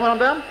 Right, coming on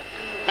down.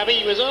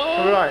 Happy was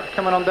on. Right,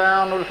 coming on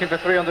down. We're looking for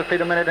 300 feet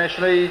a minute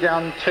initially.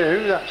 Down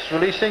 2. That's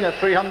releasing at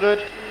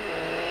 300.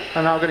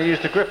 And now I'm going to use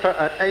the gripper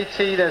at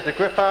 80. There's the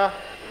gripper.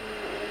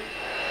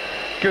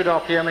 Good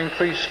RPM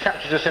increase.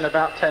 Captures us in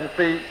about 10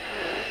 feet.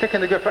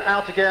 Picking the gripper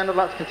out again. I'd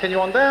like to continue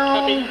on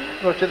down.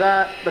 Happy. Roger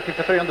that. Looking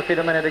for 300 feet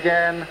a minute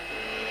again.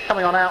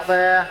 Coming on out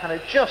there. And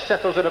it just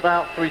settles at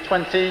about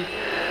 320.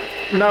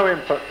 No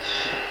inputs.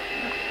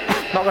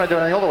 Not going to do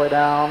anything all the way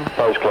down.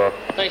 Toes clear.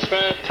 Thanks,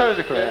 man. Toes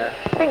are clear.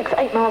 Thinks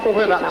 8 miles in.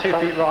 We're about 2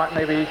 feet right,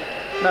 maybe.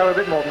 No, a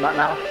bit more than that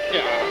now.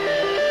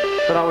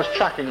 Yeah. But I was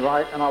tracking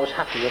right, and I was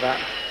happy with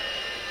that.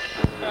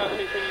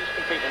 Please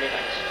complete any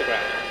thanks to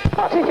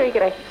ground. 23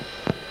 gray.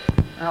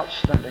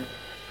 Outstanding.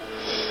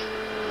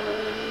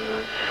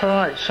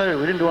 Right, so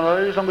we didn't do one of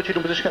those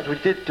longitudinal position cuts. We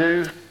did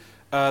do.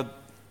 The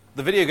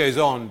video goes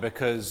on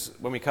because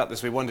when we cut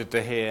this, we wanted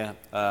to hear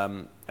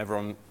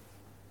everyone,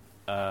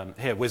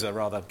 hear Whizzer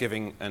rather,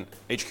 giving an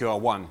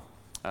HQR1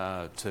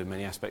 to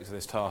many aspects of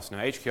this task. Now,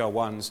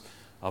 HQR1s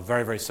are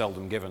very, very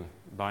seldom given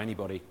by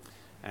anybody,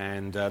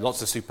 and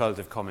lots of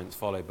superlative comments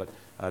follow, but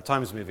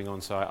time is moving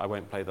on, so I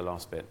won't play the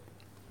last bit.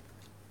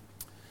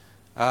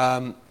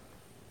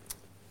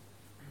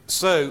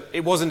 So,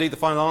 it was indeed the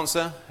final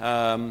answer.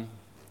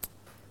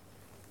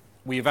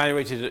 We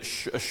evaluated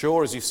it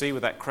ashore, as you see,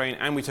 with that crane,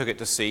 and we took it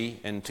to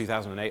sea in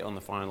 2008 on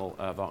the final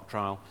VARC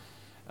trial.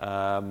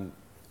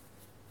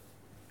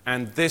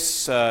 And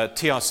this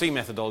TRC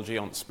methodology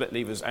on split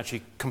levers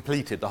actually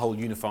completed the whole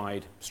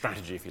unified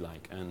strategy, if you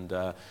like, and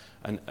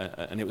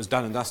it was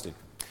done and dusted.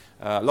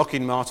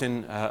 Lockheed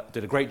Martin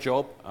did a great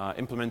job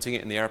implementing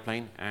it in the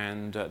airplane,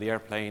 and the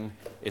airplane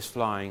is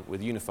flying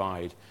with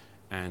unified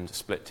and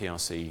split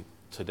TRC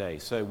today.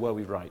 So were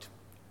we right?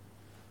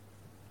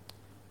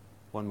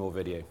 One more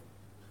video.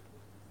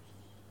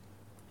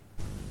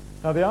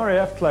 Now, the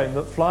RAF claim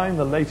that flying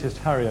the latest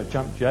Harrier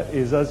jump jet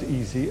is as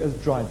easy as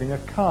driving a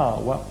car.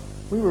 Well,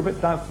 we were a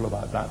bit doubtful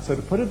about that, so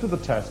to put it to the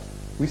test,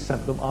 we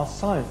sent them our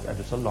science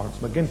editor, Lawrence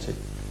McGinty.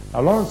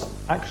 Now, Lawrence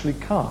actually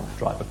can't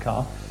drive a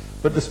car,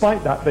 but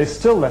despite that, they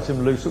still let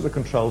him loose at the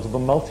controls of a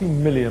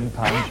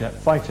multi-million-pound jet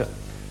fighter.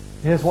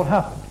 Here's what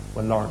happened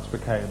when Lawrence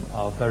became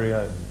our very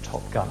own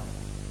Top Gun.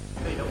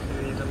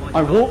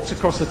 I walked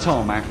across the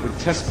tarmac with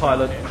test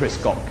pilot Chris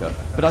Gopka,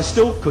 but I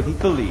still couldn't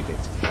believe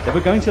it. They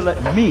were going to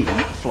let me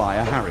fly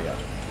a Harrier.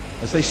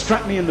 As they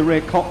strapped me in the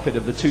rear cockpit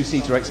of the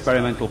two-seater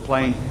experimental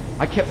plane,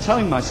 I kept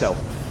telling myself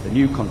the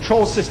new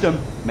control system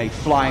made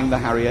flying the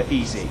Harrier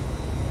easy.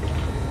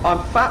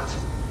 I'm fat,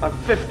 I'm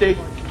 50,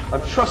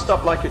 I'm trussed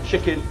up like a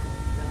chicken,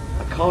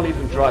 I can't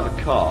even drive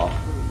a car,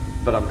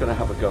 but I'm going to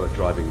have a go at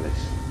driving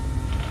this.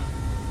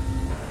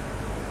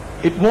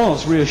 It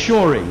was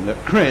reassuring that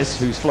Chris,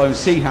 who's flown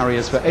Sea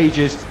Harriers for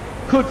ages,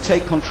 could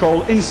take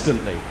control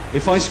instantly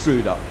if I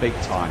screwed up big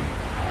time.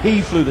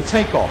 He flew the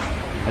takeoff,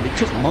 and it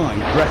took my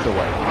breath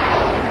away.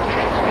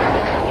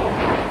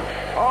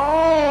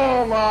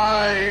 Oh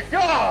my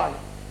God!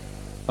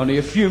 Only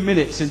a few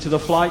minutes into the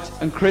flight,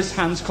 and Chris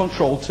hands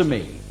control to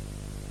me.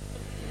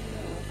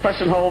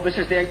 Press and hold. This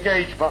is the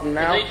engage button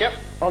now. Engage, yep.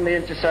 On the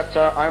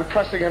interceptor. I'm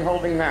pressing and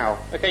holding now.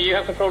 Okay, you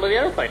have control of the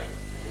aeroplane.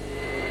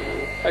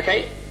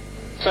 Okay,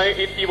 so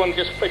if you want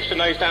to just push the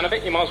nose down a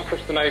bit, you might as well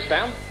push the nose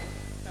down.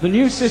 The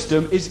new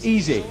system is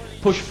easy.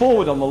 Push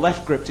forward on the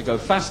left grip to go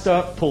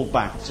faster, pull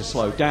back to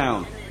slow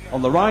down.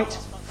 On the right,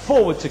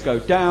 forward to go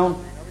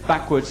down,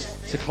 backwards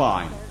to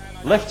climb.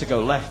 Left to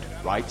go left,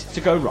 right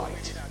to go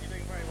right.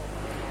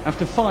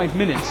 After 5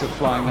 minutes of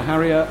flying the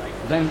Harrier,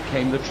 then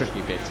came the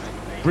tricky bit,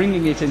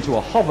 bringing it into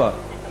a hover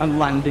and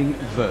landing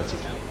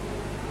vertically.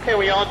 Here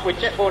we are, we're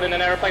jetboarding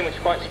an aeroplane, which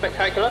is quite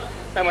spectacular,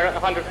 and we're at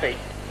 100 feet.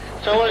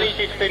 So all I need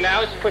you to do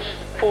now is push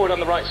forward on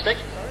the right stick.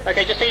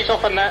 Okay, just ease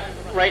off on that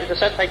rate of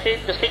descent, thank you.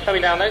 Just keep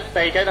coming down there.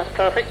 There you go, that's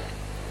perfect.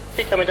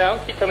 Keep coming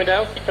down, keep coming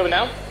down, keep coming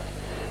down.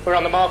 We're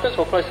on the markers,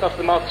 we're close enough to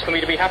the markers for me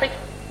to be happy.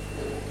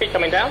 Keep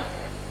coming down,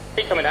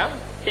 keep coming down,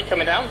 keep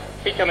coming down,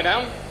 keep coming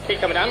down, keep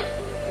coming down.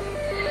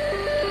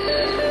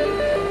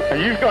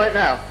 And you've got it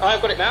now?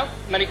 I've got it now.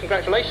 Many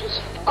congratulations.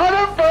 I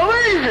don't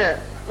believe it!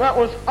 That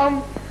was,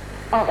 wow!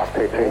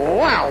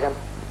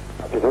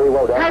 Very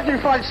well done. How do you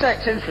find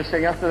sex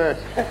interesting after this?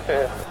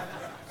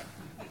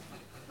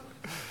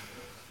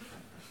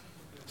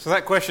 So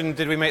that question,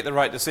 did we make the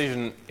right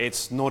decision?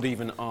 It's not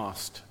even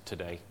asked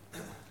today.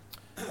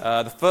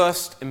 The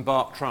first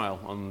embarked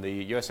trial on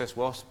the USS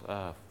Wasp,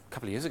 a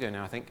couple of years ago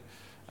now, I think.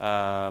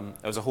 There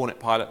was a Hornet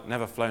pilot,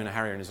 never flown a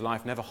Harrier in his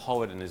life, never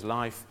hovered in his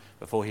life.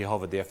 Before he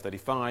hovered the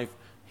F-35,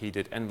 he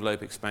did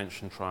envelope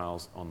expansion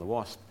trials on the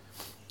Wasp.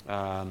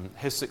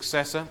 His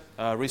successor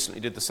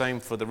recently did the same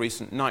for the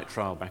recent night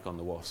trial back on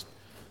the Wasp.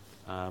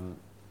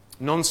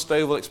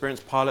 Non-STOVL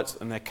experienced pilots,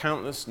 and there are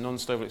countless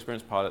non-STOVL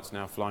experienced pilots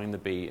now flying the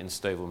Bee in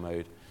STOVL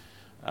mode.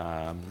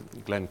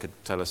 Glenn could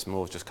tell us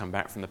more, just come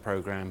back from the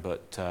program,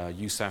 but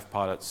USAF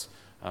pilots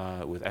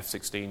with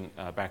F-16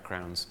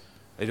 backgrounds,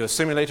 they do a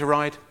simulator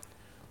ride,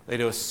 they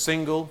do a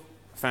single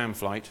fan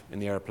flight in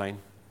the airplane,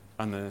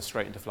 and then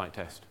straight into flight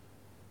test.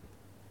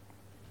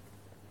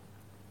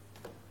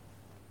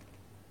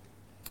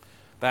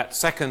 That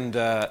second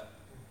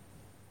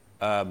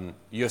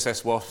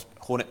USS Wasp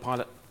Hornet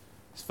pilot,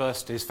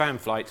 his fan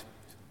flight,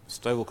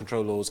 STOVL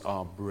control laws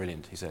are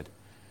brilliant, he said.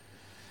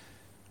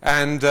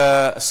 And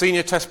a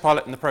senior test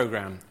pilot in the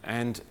program.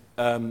 And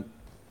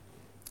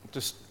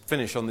just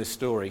finish on this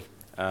story.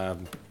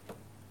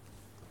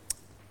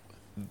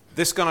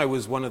 This guy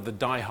was one of the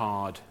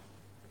die-hard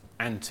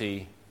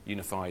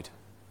anti-unified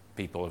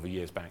people over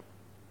years back.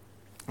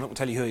 I'm not going to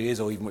tell you who he is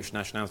or even which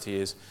nationality he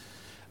is.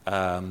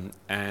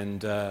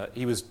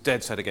 He was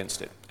dead set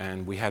against it.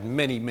 And we had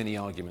many, many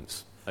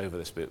arguments over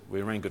this, but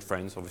we remained good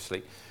friends,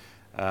 obviously.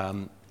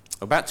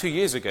 About 2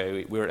 years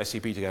ago, we were at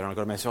SCP together, and I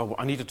got a message, oh,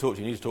 I need to talk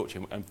to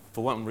you, And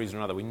for one reason or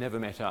another, we never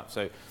met up.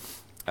 So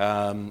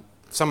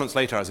some months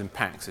later, I was in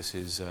PAX. This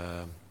is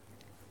a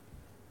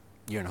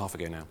year and a half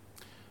ago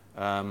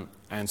now.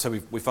 And so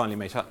we finally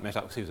met up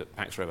because he was at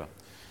PAX River.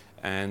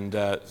 And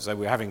so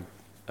we were having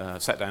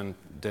sat-down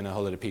dinner,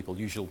 holiday people,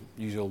 usual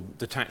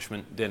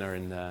detachment dinner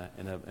in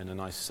a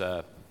nice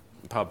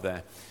pub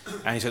there.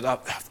 And he said, oh,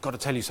 I've got to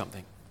tell you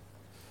something.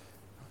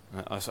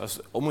 I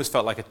almost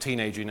felt like a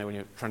teenager, you know, when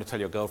you're trying to tell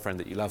your girlfriend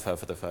that you love her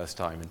for the first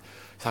time. And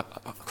he's like,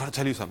 I've got to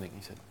tell you something.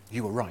 He said,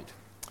 you were right.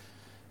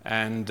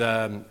 And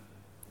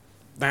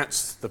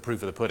that's the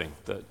proof of the pudding,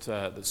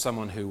 that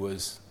someone who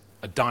was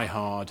a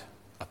die-hard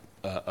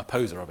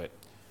opposer of it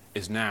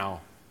is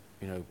now,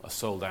 you know, a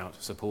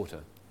sold-out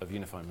supporter of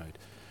unified mode.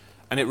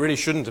 And it really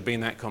shouldn't have been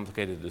that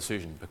complicated a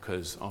decision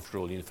because, after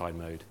all, unified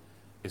mode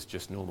is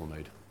just normal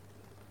mode.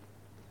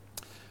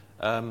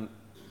 I'm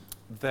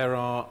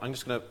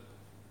just going to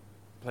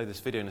play this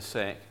video in a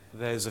sec.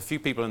 There's a few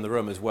people in the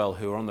room as well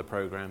who are on the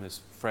program.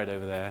 There's Fred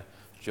over there,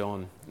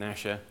 John,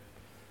 Nasha,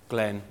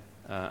 Glenn,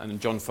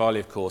 and John Farley,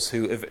 of course,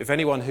 who, if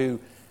anyone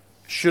who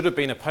should have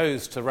been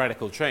opposed to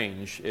radical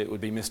change, it would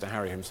be Mr.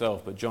 Harrier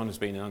himself, but John has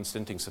been an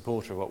unstinting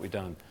supporter of what we've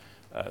done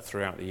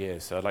throughout the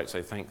years. So I'd like to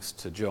say thanks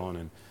to John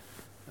and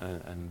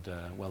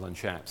well done,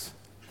 chaps.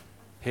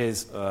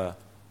 Here's the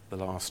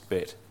last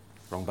bit.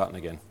 Wrong button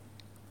again.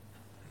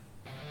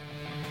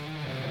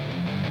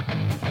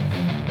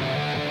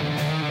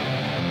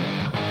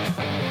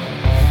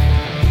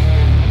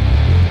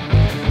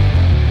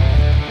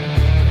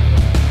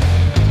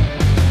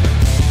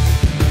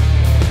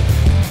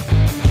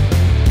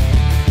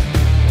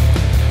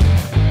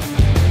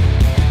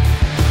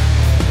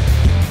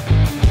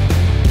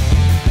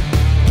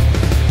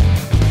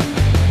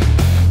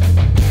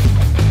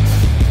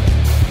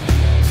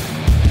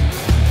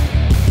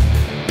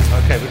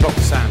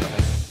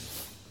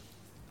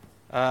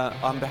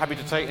 I'm happy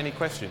to take any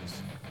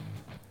questions.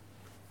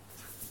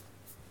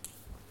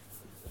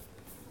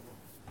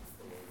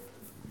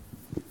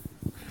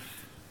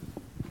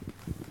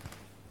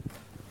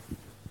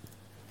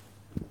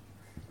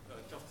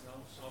 Justin,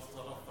 I'll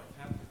start off if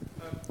I can.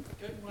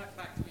 Going right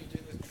back to when you do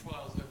the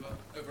trials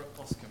over at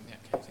Boscombe, the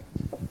accounting.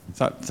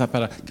 Is that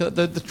better?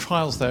 The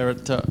trials there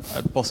at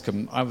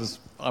Boscombe, I was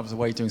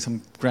away doing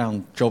some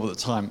ground job at the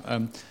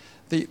time.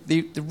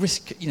 The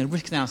risk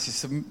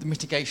analysis of the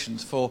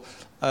mitigations for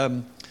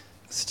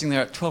sitting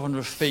there at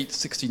 1,200 feet,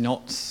 60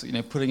 knots,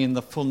 putting in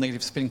the full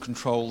negative spin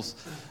controls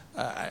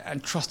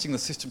and trusting the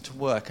system to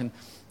work. And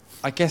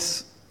I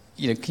guess,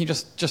 can you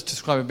just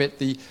describe a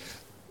bit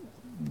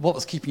what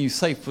was keeping you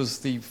safe was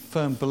the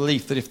firm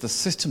belief that if the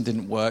system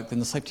didn't work, then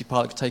the safety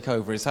pilot could take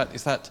over. Is that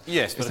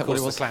Yes, but is of that what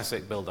course it was? the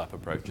classic build-up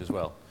approach as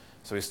well.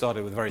 So we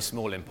started with very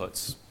small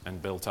inputs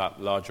and built up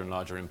larger and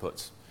larger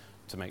inputs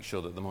to make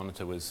sure that the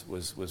monitor was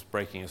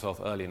breaking us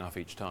off early enough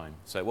each time.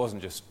 So it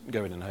wasn't just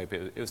go in and hope,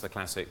 it was the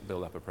classic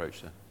build-up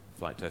approach to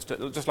flight test,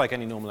 just like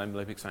any normal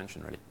envelope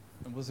expansion, really.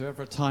 And was there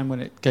ever a time when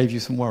it gave you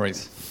some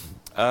worries?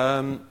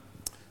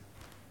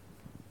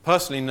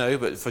 Personally, no,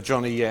 but for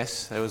Johnny,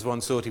 yes. There was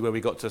one sortie where we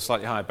got to a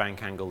slightly higher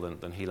bank angle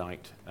than he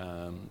liked,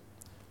 and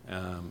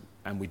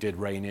we did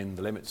rein in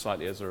the limit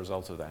slightly as a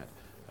result of that.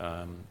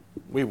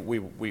 We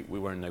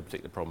were in no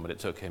particular problem, but it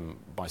took him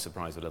by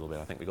surprise a little bit.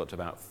 I think we got to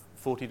about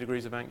 40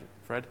 degrees of bank,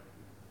 Fred?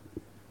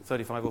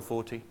 35 or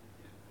 40?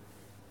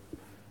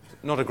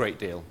 Not a great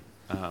deal.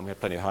 We had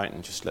plenty of height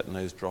and just let the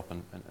nose drop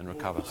and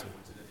recover.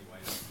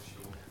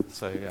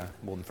 So yeah,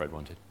 more than Fred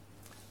wanted.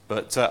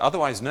 But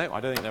otherwise, no,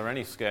 I don't think there were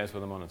any scares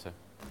with the monitor.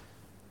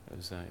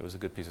 It was a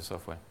good piece of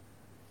software.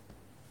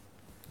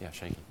 Yeah,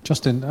 shaky.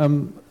 Justin,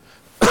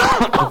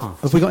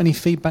 have we got any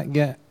feedback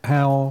yet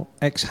how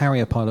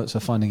ex-Harrier pilots are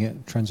finding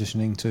it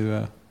transitioning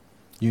to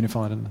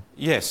unified?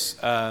 Yes.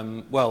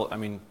 Well, I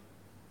mean,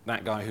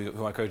 that guy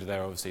who I quoted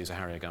there obviously is a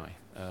Harrier guy.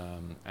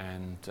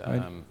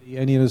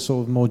 Any of the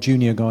sort of more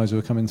junior guys who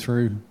are coming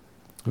through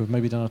who have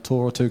maybe done a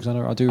tour or two? Because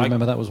I do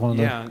remember that was one of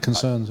the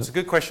concerns. It's a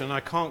good question.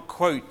 I can't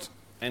quote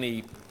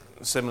any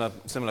similar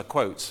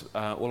quotes.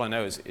 All I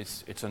know is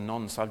it's a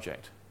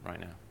non-subject right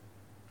now.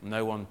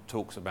 No one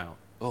talks about,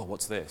 oh,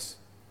 what's this?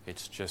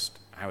 It's just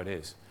how it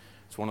is.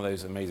 It's one of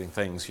those amazing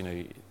things,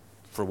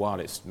 for a while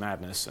it's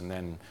madness and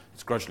then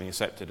it's grudgingly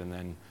accepted and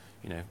then,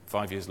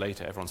 5 years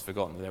later everyone's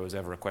forgotten that there was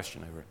ever a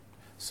question over it.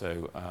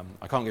 So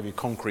I can't give you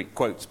concrete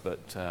quotes, but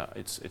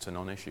it's a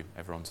non-issue.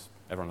 Everyone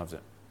loves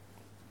it.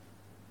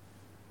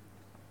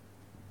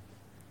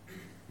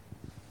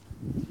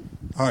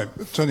 Hi,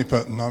 Tony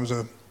Purton. I was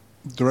a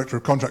director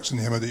of contracts in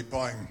the MOD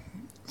buying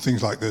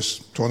things like this,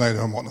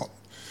 Tornado and whatnot.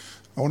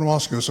 I want to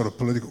ask you a sort of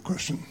political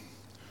question.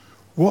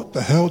 What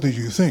the hell did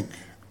you think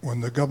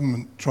when the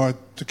government tried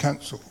to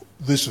cancel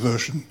this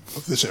version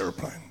of this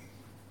aeroplane?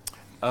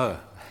 Oh.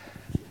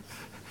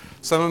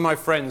 Some of my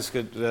friends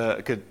could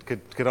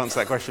answer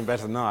that question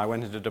better than I. I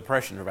went into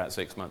depression for about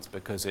 6 months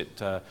because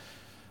it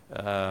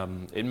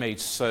made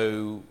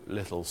so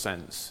little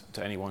sense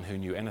to anyone who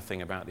knew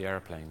anything about the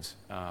aeroplanes.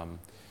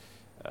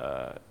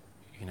 I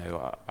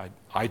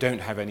don't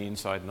have any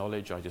inside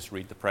knowledge. I just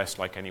read the press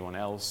like anyone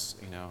else.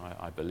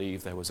 I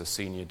believe there was a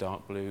senior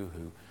dark blue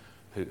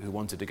who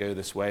wanted to go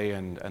this way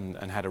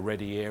and had a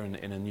ready ear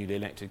in a newly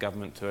elected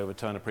government to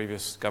overturn a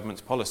previous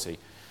government's policy.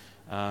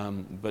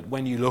 But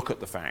when you look at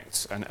the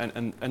facts,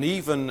 and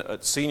even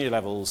at senior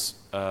levels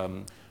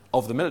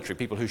of the military,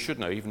 people who should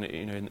know, even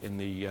in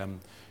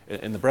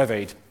the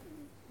brevet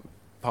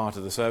part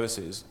of the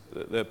services,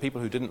 there are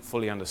people who didn't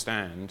fully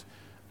understand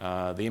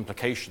the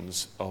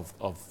implications of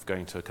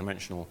going to a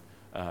conventional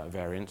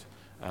variant,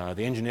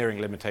 the engineering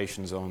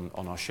limitations on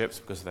our ships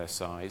because of their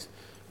size,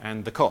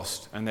 and the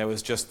cost. And there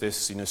was just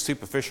this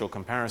superficial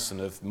comparison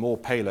of more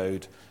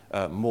payload,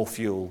 more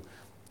fuel,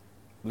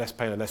 less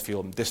payload, less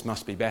fuel, this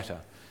must be better.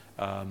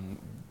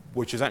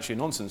 which is actually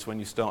nonsense when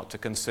you start to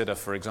consider,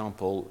 for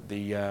example,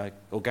 the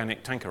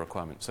organic tanker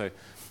requirement. So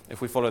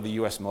if we follow the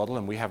US model,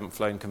 and we haven't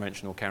flown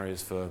conventional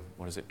carriers for,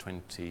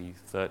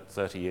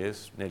 30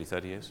 years, nearly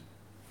 30 years?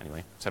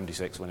 Anyway,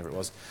 76, whenever it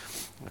was.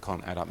 I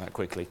can't add up that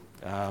quickly.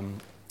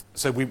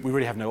 So we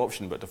really have no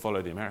option but to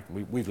follow the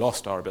American. We've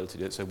lost our ability to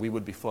do it, so we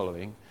would be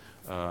following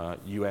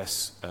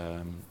US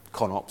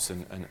ConOps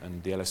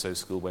and the LSO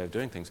school way of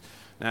doing things.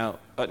 Now,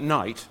 at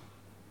night,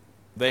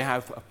 they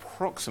have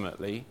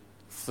approximately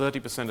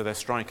 30% of their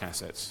strike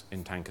assets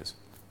in tankers.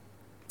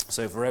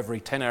 So for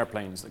every 10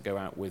 airplanes that go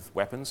out with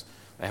weapons,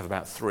 they have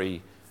about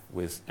 3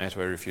 with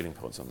air-to-air refueling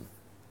pods on them.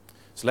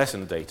 It's less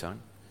in the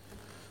daytime.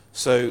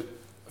 So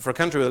for a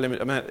country with a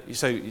limit,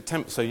 so you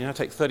now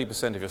take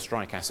 30% of your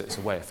strike assets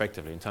away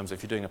effectively in terms of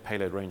if you're doing a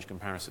payload range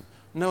comparison.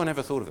 No one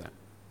ever thought of that.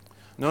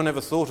 No one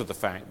ever thought of the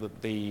fact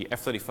that the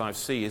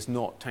F-35C is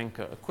not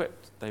tanker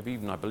equipped. They've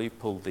even, I believe,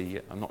 pulled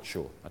the, I'm not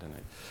sure, I don't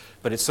know.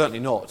 But it's certainly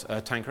not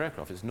a tanker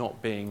aircraft. It's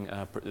not being,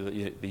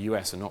 the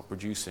US are not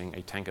producing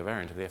a tanker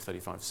variant of the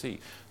F-35C.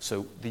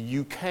 So the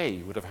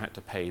UK would have had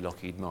to pay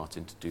Lockheed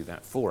Martin to do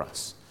that for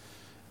us.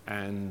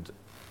 And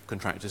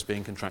contractors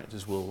being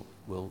contractors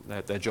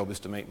their job is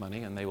to make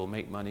money, and they will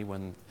make money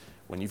when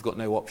you've got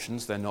no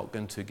options. They're not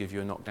going to give you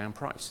a knockdown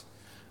price.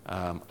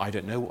 I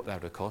don't know what that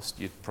would have cost.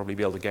 You'd probably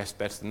be able to guess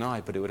better than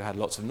I, but it would have had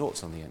lots of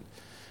noughts on the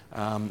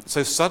end.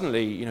 So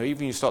suddenly,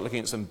 even you start looking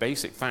at some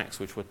basic facts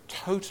which were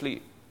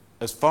totally,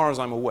 as far as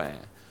I'm aware,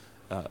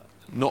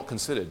 not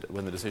considered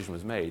when the decision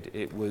was made.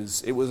 It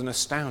was an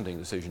astounding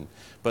decision.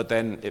 But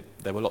then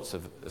there were lots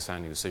of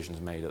astounding decisions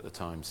made at the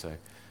time, so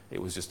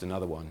it was just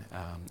another one.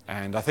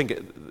 And I think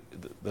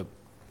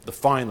the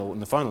final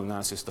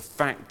analysis, the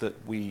fact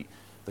that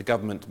the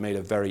government made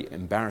a very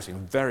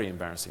embarrassing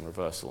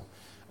reversal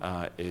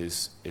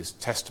is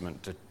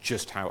testament to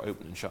just how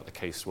open and shut the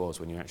case was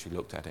when you actually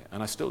looked at it.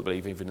 And I still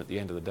believe, even at the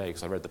end of the day,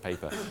 because I read the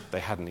paper, they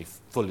hadn't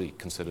fully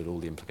considered all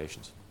the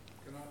implications.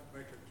 Can I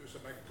make a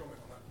comment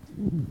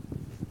on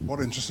that? What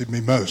interested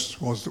me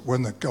most was that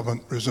when the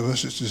government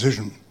reversed its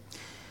decision,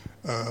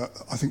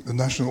 I think the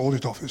National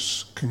Audit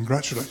Office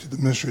congratulated the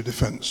Ministry of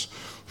Defence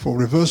for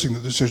reversing the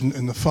decision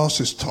in the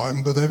fastest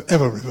time that they've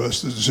ever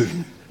reversed the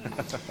decision.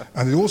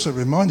 And it also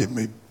reminded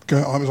me,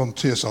 I was on the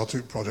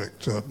TSR2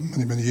 project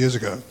many, many years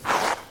ago.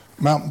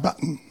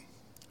 Mountbatten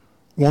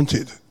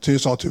wanted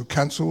TSR2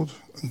 cancelled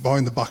and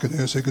buying the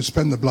Buccaneers so they could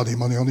spend the bloody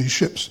money on these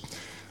ships.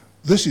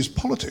 This is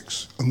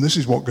politics, and this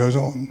is what goes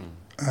on.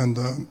 And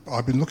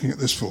I've been looking at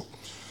this for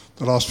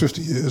the last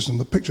 50 years, and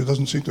the picture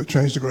doesn't seem to have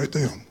changed a great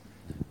deal.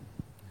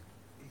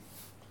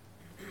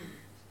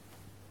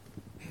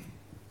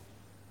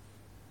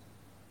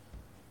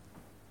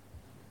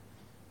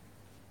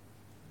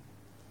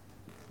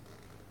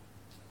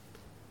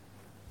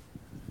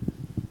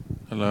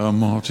 Hello, I'm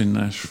Martin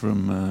Nash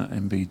from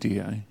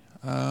MBDA.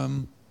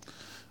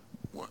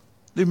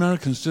 The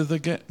Americans, do they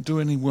do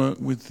any work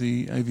with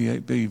the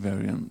AV-8B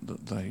variant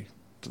that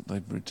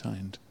they've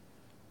retained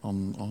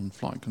on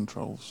flight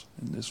controls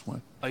in this way?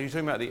 Are you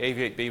talking about the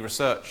AV-8B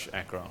research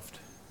aircraft?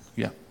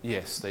 Yeah.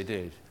 Yes, they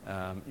did.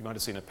 You might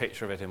have seen a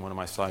picture of it in one of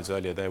my slides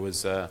earlier. There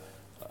was a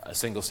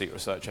single-seat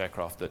research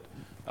aircraft that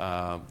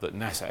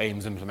NASA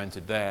Ames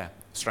implemented their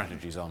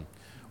strategies on,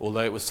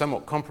 although it was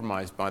somewhat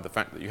compromised by the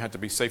fact that you had to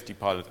be safety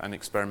pilot and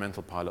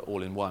experimental pilot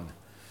all in one.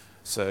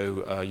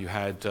 So you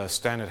had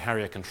standard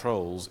Harrier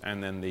controls,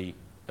 and then the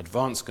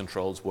advanced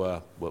controls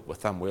were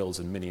thumb wheels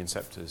and mini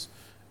inceptors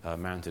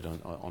mounted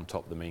on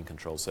top of the main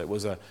controls. So it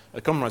was a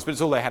compromise, but it's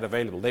all they had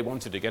available. They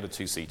wanted to get a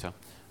two-seater,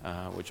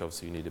 which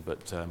obviously you needed,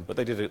 but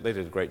they did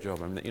a great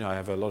job. I mean, I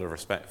have a lot of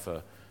respect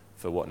for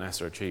what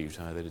NASA achieved.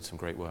 They did some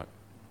great work.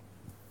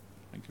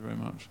 Thank you very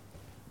much.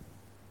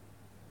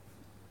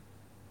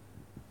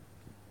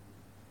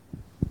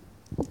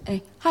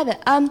 Hey. Hi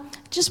there.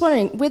 Just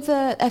wondering, with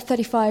the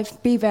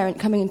F-35B variant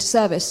coming into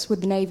service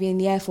with the Navy and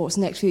the Air Force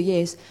in the next few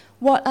years,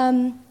 what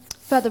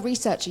further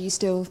research are you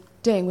still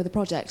doing with the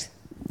project?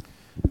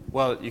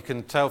 Well, you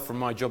can tell from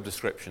my job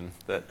description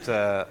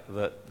that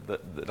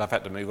I've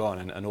had to move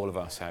on, and all of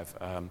us have.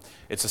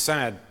 It's a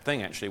sad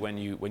thing, actually, when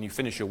you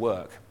finish your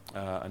work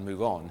and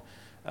move on.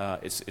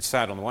 It's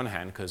sad on the one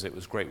hand because it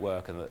was great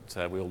work and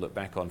that we all look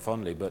back on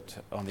fondly, but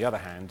on the other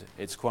hand,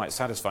 it's quite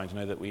satisfying to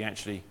know that we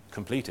actually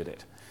completed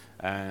it.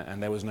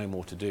 And there was no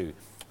more to do.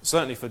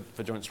 Certainly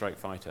for Joint Strike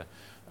Fighter.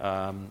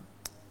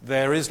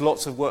 There is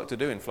lots of work to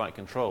do in flight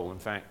control. In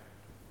fact,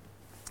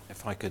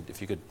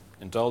 if you could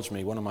indulge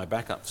me, one of my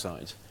backup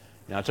slides.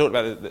 I talked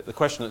about the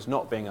question that's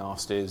not being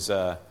asked is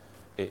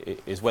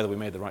whether we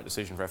made the right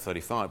decision for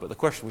F-35, but the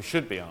question we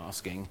should be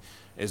asking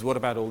is what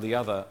about all the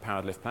other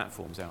powered lift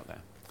platforms out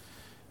there?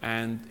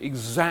 And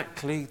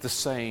exactly the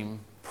same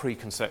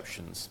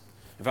preconceptions.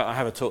 In fact, I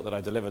have a talk that I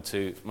deliver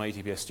to my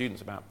ETPS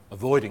students about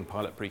avoiding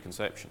pilot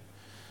preconception.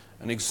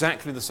 And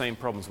exactly the same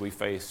problems we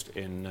faced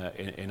in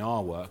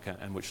our work,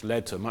 and which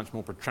led to a much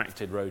more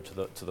protracted road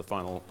to the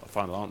final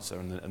answer,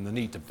 and the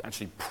need to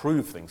actually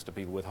prove things to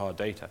people with hard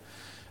data.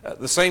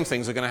 The same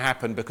things are going to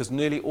happen because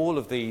nearly all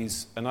of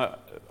these, and I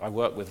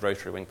work with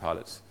rotary wing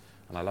pilots,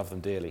 and I love them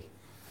dearly.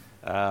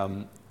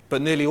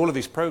 But nearly all of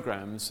these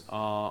programs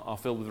are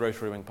filled with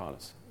rotary wing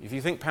pilots. If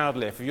you think powered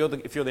lift,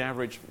 if you're the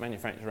average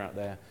manufacturer out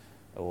there,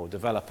 or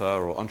developer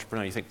or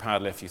entrepreneur, you think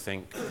powered lift, you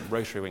think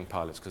rotary wing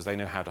pilots, because they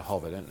know how to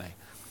hover, don't they?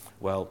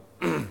 Well,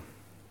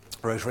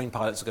 rotary wing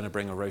pilots are going to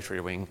bring a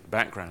rotary wing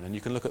background, and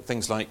you can look at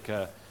things like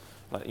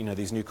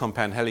these new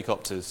compound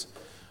helicopters,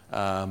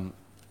 not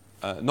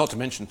to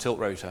mention tilt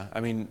rotor.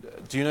 I mean,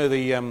 do you know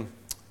the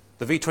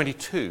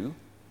V-22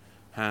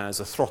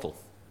 has a throttle,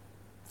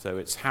 so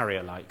it's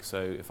Harrier-like.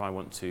 So if I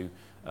want to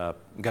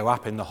go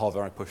up in the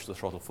hover, I push the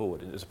throttle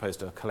forward, as opposed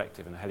to a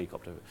collective in a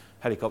helicopter.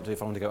 Helicopter,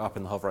 if I want to go up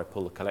in the hover, I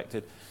pull the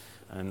collective,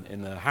 and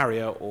in the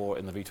Harrier or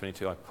in the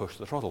V-22, I push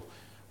the throttle.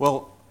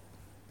 Well,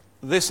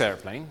 this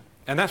airplane,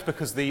 and that's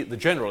because the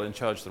general in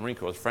charge of the Marine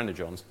Corps, a friend of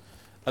John's,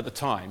 at the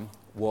time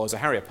was a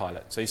Harrier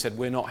pilot. So he said,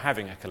 we're not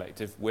having a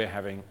collective, we're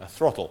having a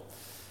throttle.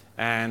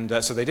 And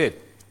so they did.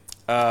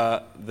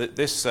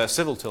 This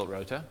civil tilt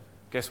rotor,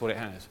 guess what it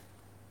has?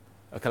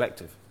 A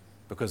collective,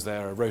 because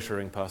they're a rotary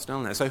wing personnel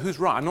now. So who's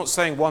right? I'm not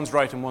saying one's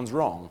right and one's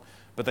wrong,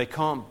 but they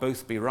can't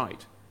both be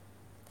right.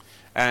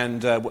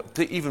 And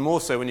even more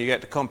so when you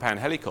get to compound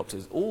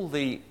helicopters, all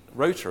the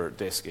rotor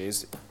disc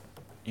is,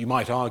 you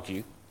might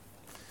argue,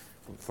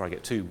 before I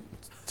get too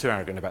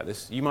arrogant about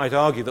this, you might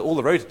argue that all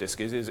the rotor disc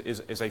is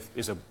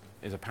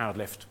a powered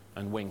lift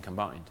and wing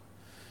combined.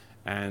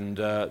 And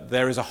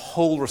there is a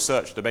whole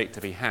research debate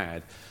to be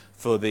had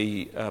for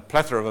the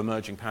plethora of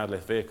emerging powered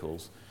lift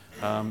vehicles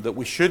that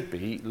we should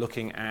be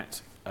looking at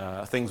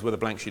things with a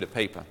blank sheet of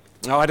paper.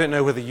 Now, I don't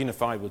know whether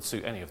unified would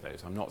suit any of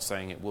those. I'm not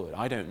saying it would.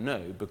 I don't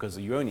know, because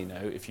you only know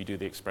if you do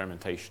the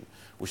experimentation,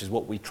 which is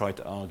what we tried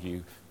to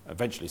argue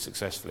eventually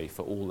successfully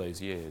for all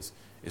those years,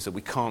 is that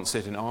we can't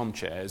sit in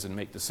armchairs and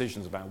make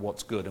decisions about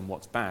what's good and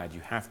what's bad. You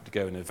have to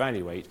go and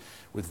evaluate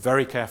with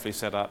very carefully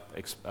set up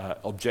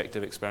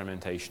objective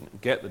experimentation,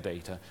 get the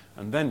data,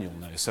 and then you'll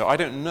know. So I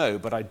don't know,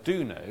 but I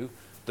do know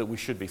that we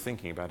should be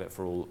thinking about it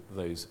for all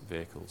those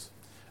vehicles.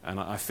 And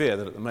I fear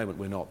that at the moment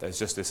we're not. There's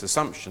just this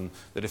assumption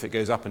that if it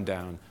goes up and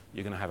down,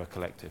 you're going to have a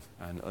collective,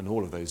 and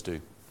all of those do.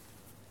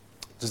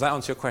 Does that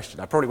answer your question?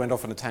 I probably went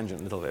off on a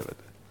tangent a little bit. But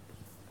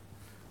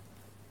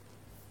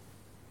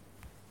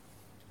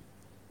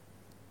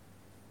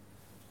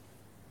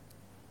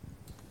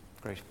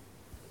great.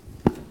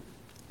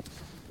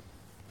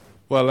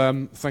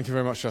 Well, thank you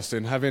very much,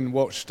 Justin. Having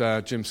watched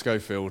Jim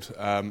Schofield,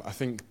 I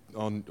think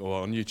on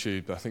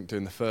YouTube, I think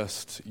doing the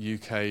first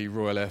UK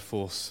Royal Air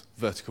Force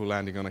vertical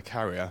landing on a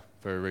carrier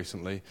very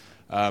recently,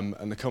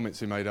 and the comments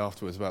he made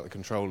afterwards about the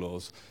control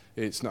laws,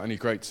 it's not only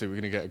great to see we're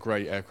going to get a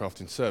great aircraft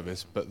in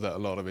service, but that a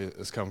lot of it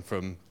has come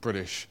from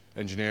British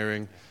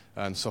engineering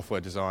and software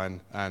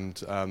design and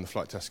the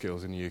flight test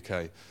skills in the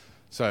UK.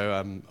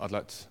 So I'd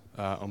like to,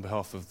 on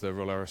behalf of the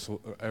Royal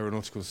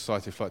Aeronautical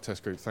Society Flight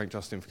Test Group, thank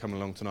Justin for coming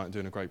along tonight and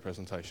doing a great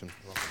presentation.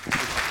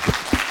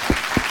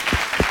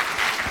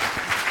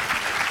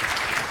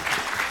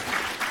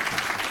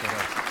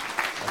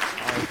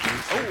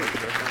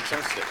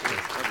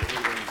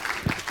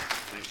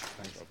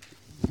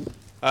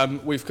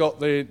 We've got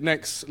the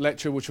next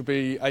lecture, which will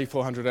be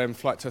A400M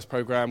Flight Test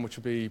Programme, which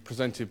will be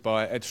presented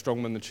by Ed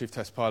Strongman, the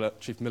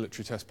Chief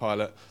Military Test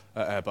Pilot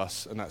at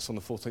Airbus, and that's on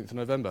the 14th of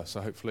November.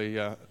 So hopefully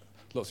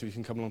lots of you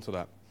can come along to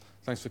that.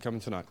 Thanks for coming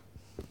tonight.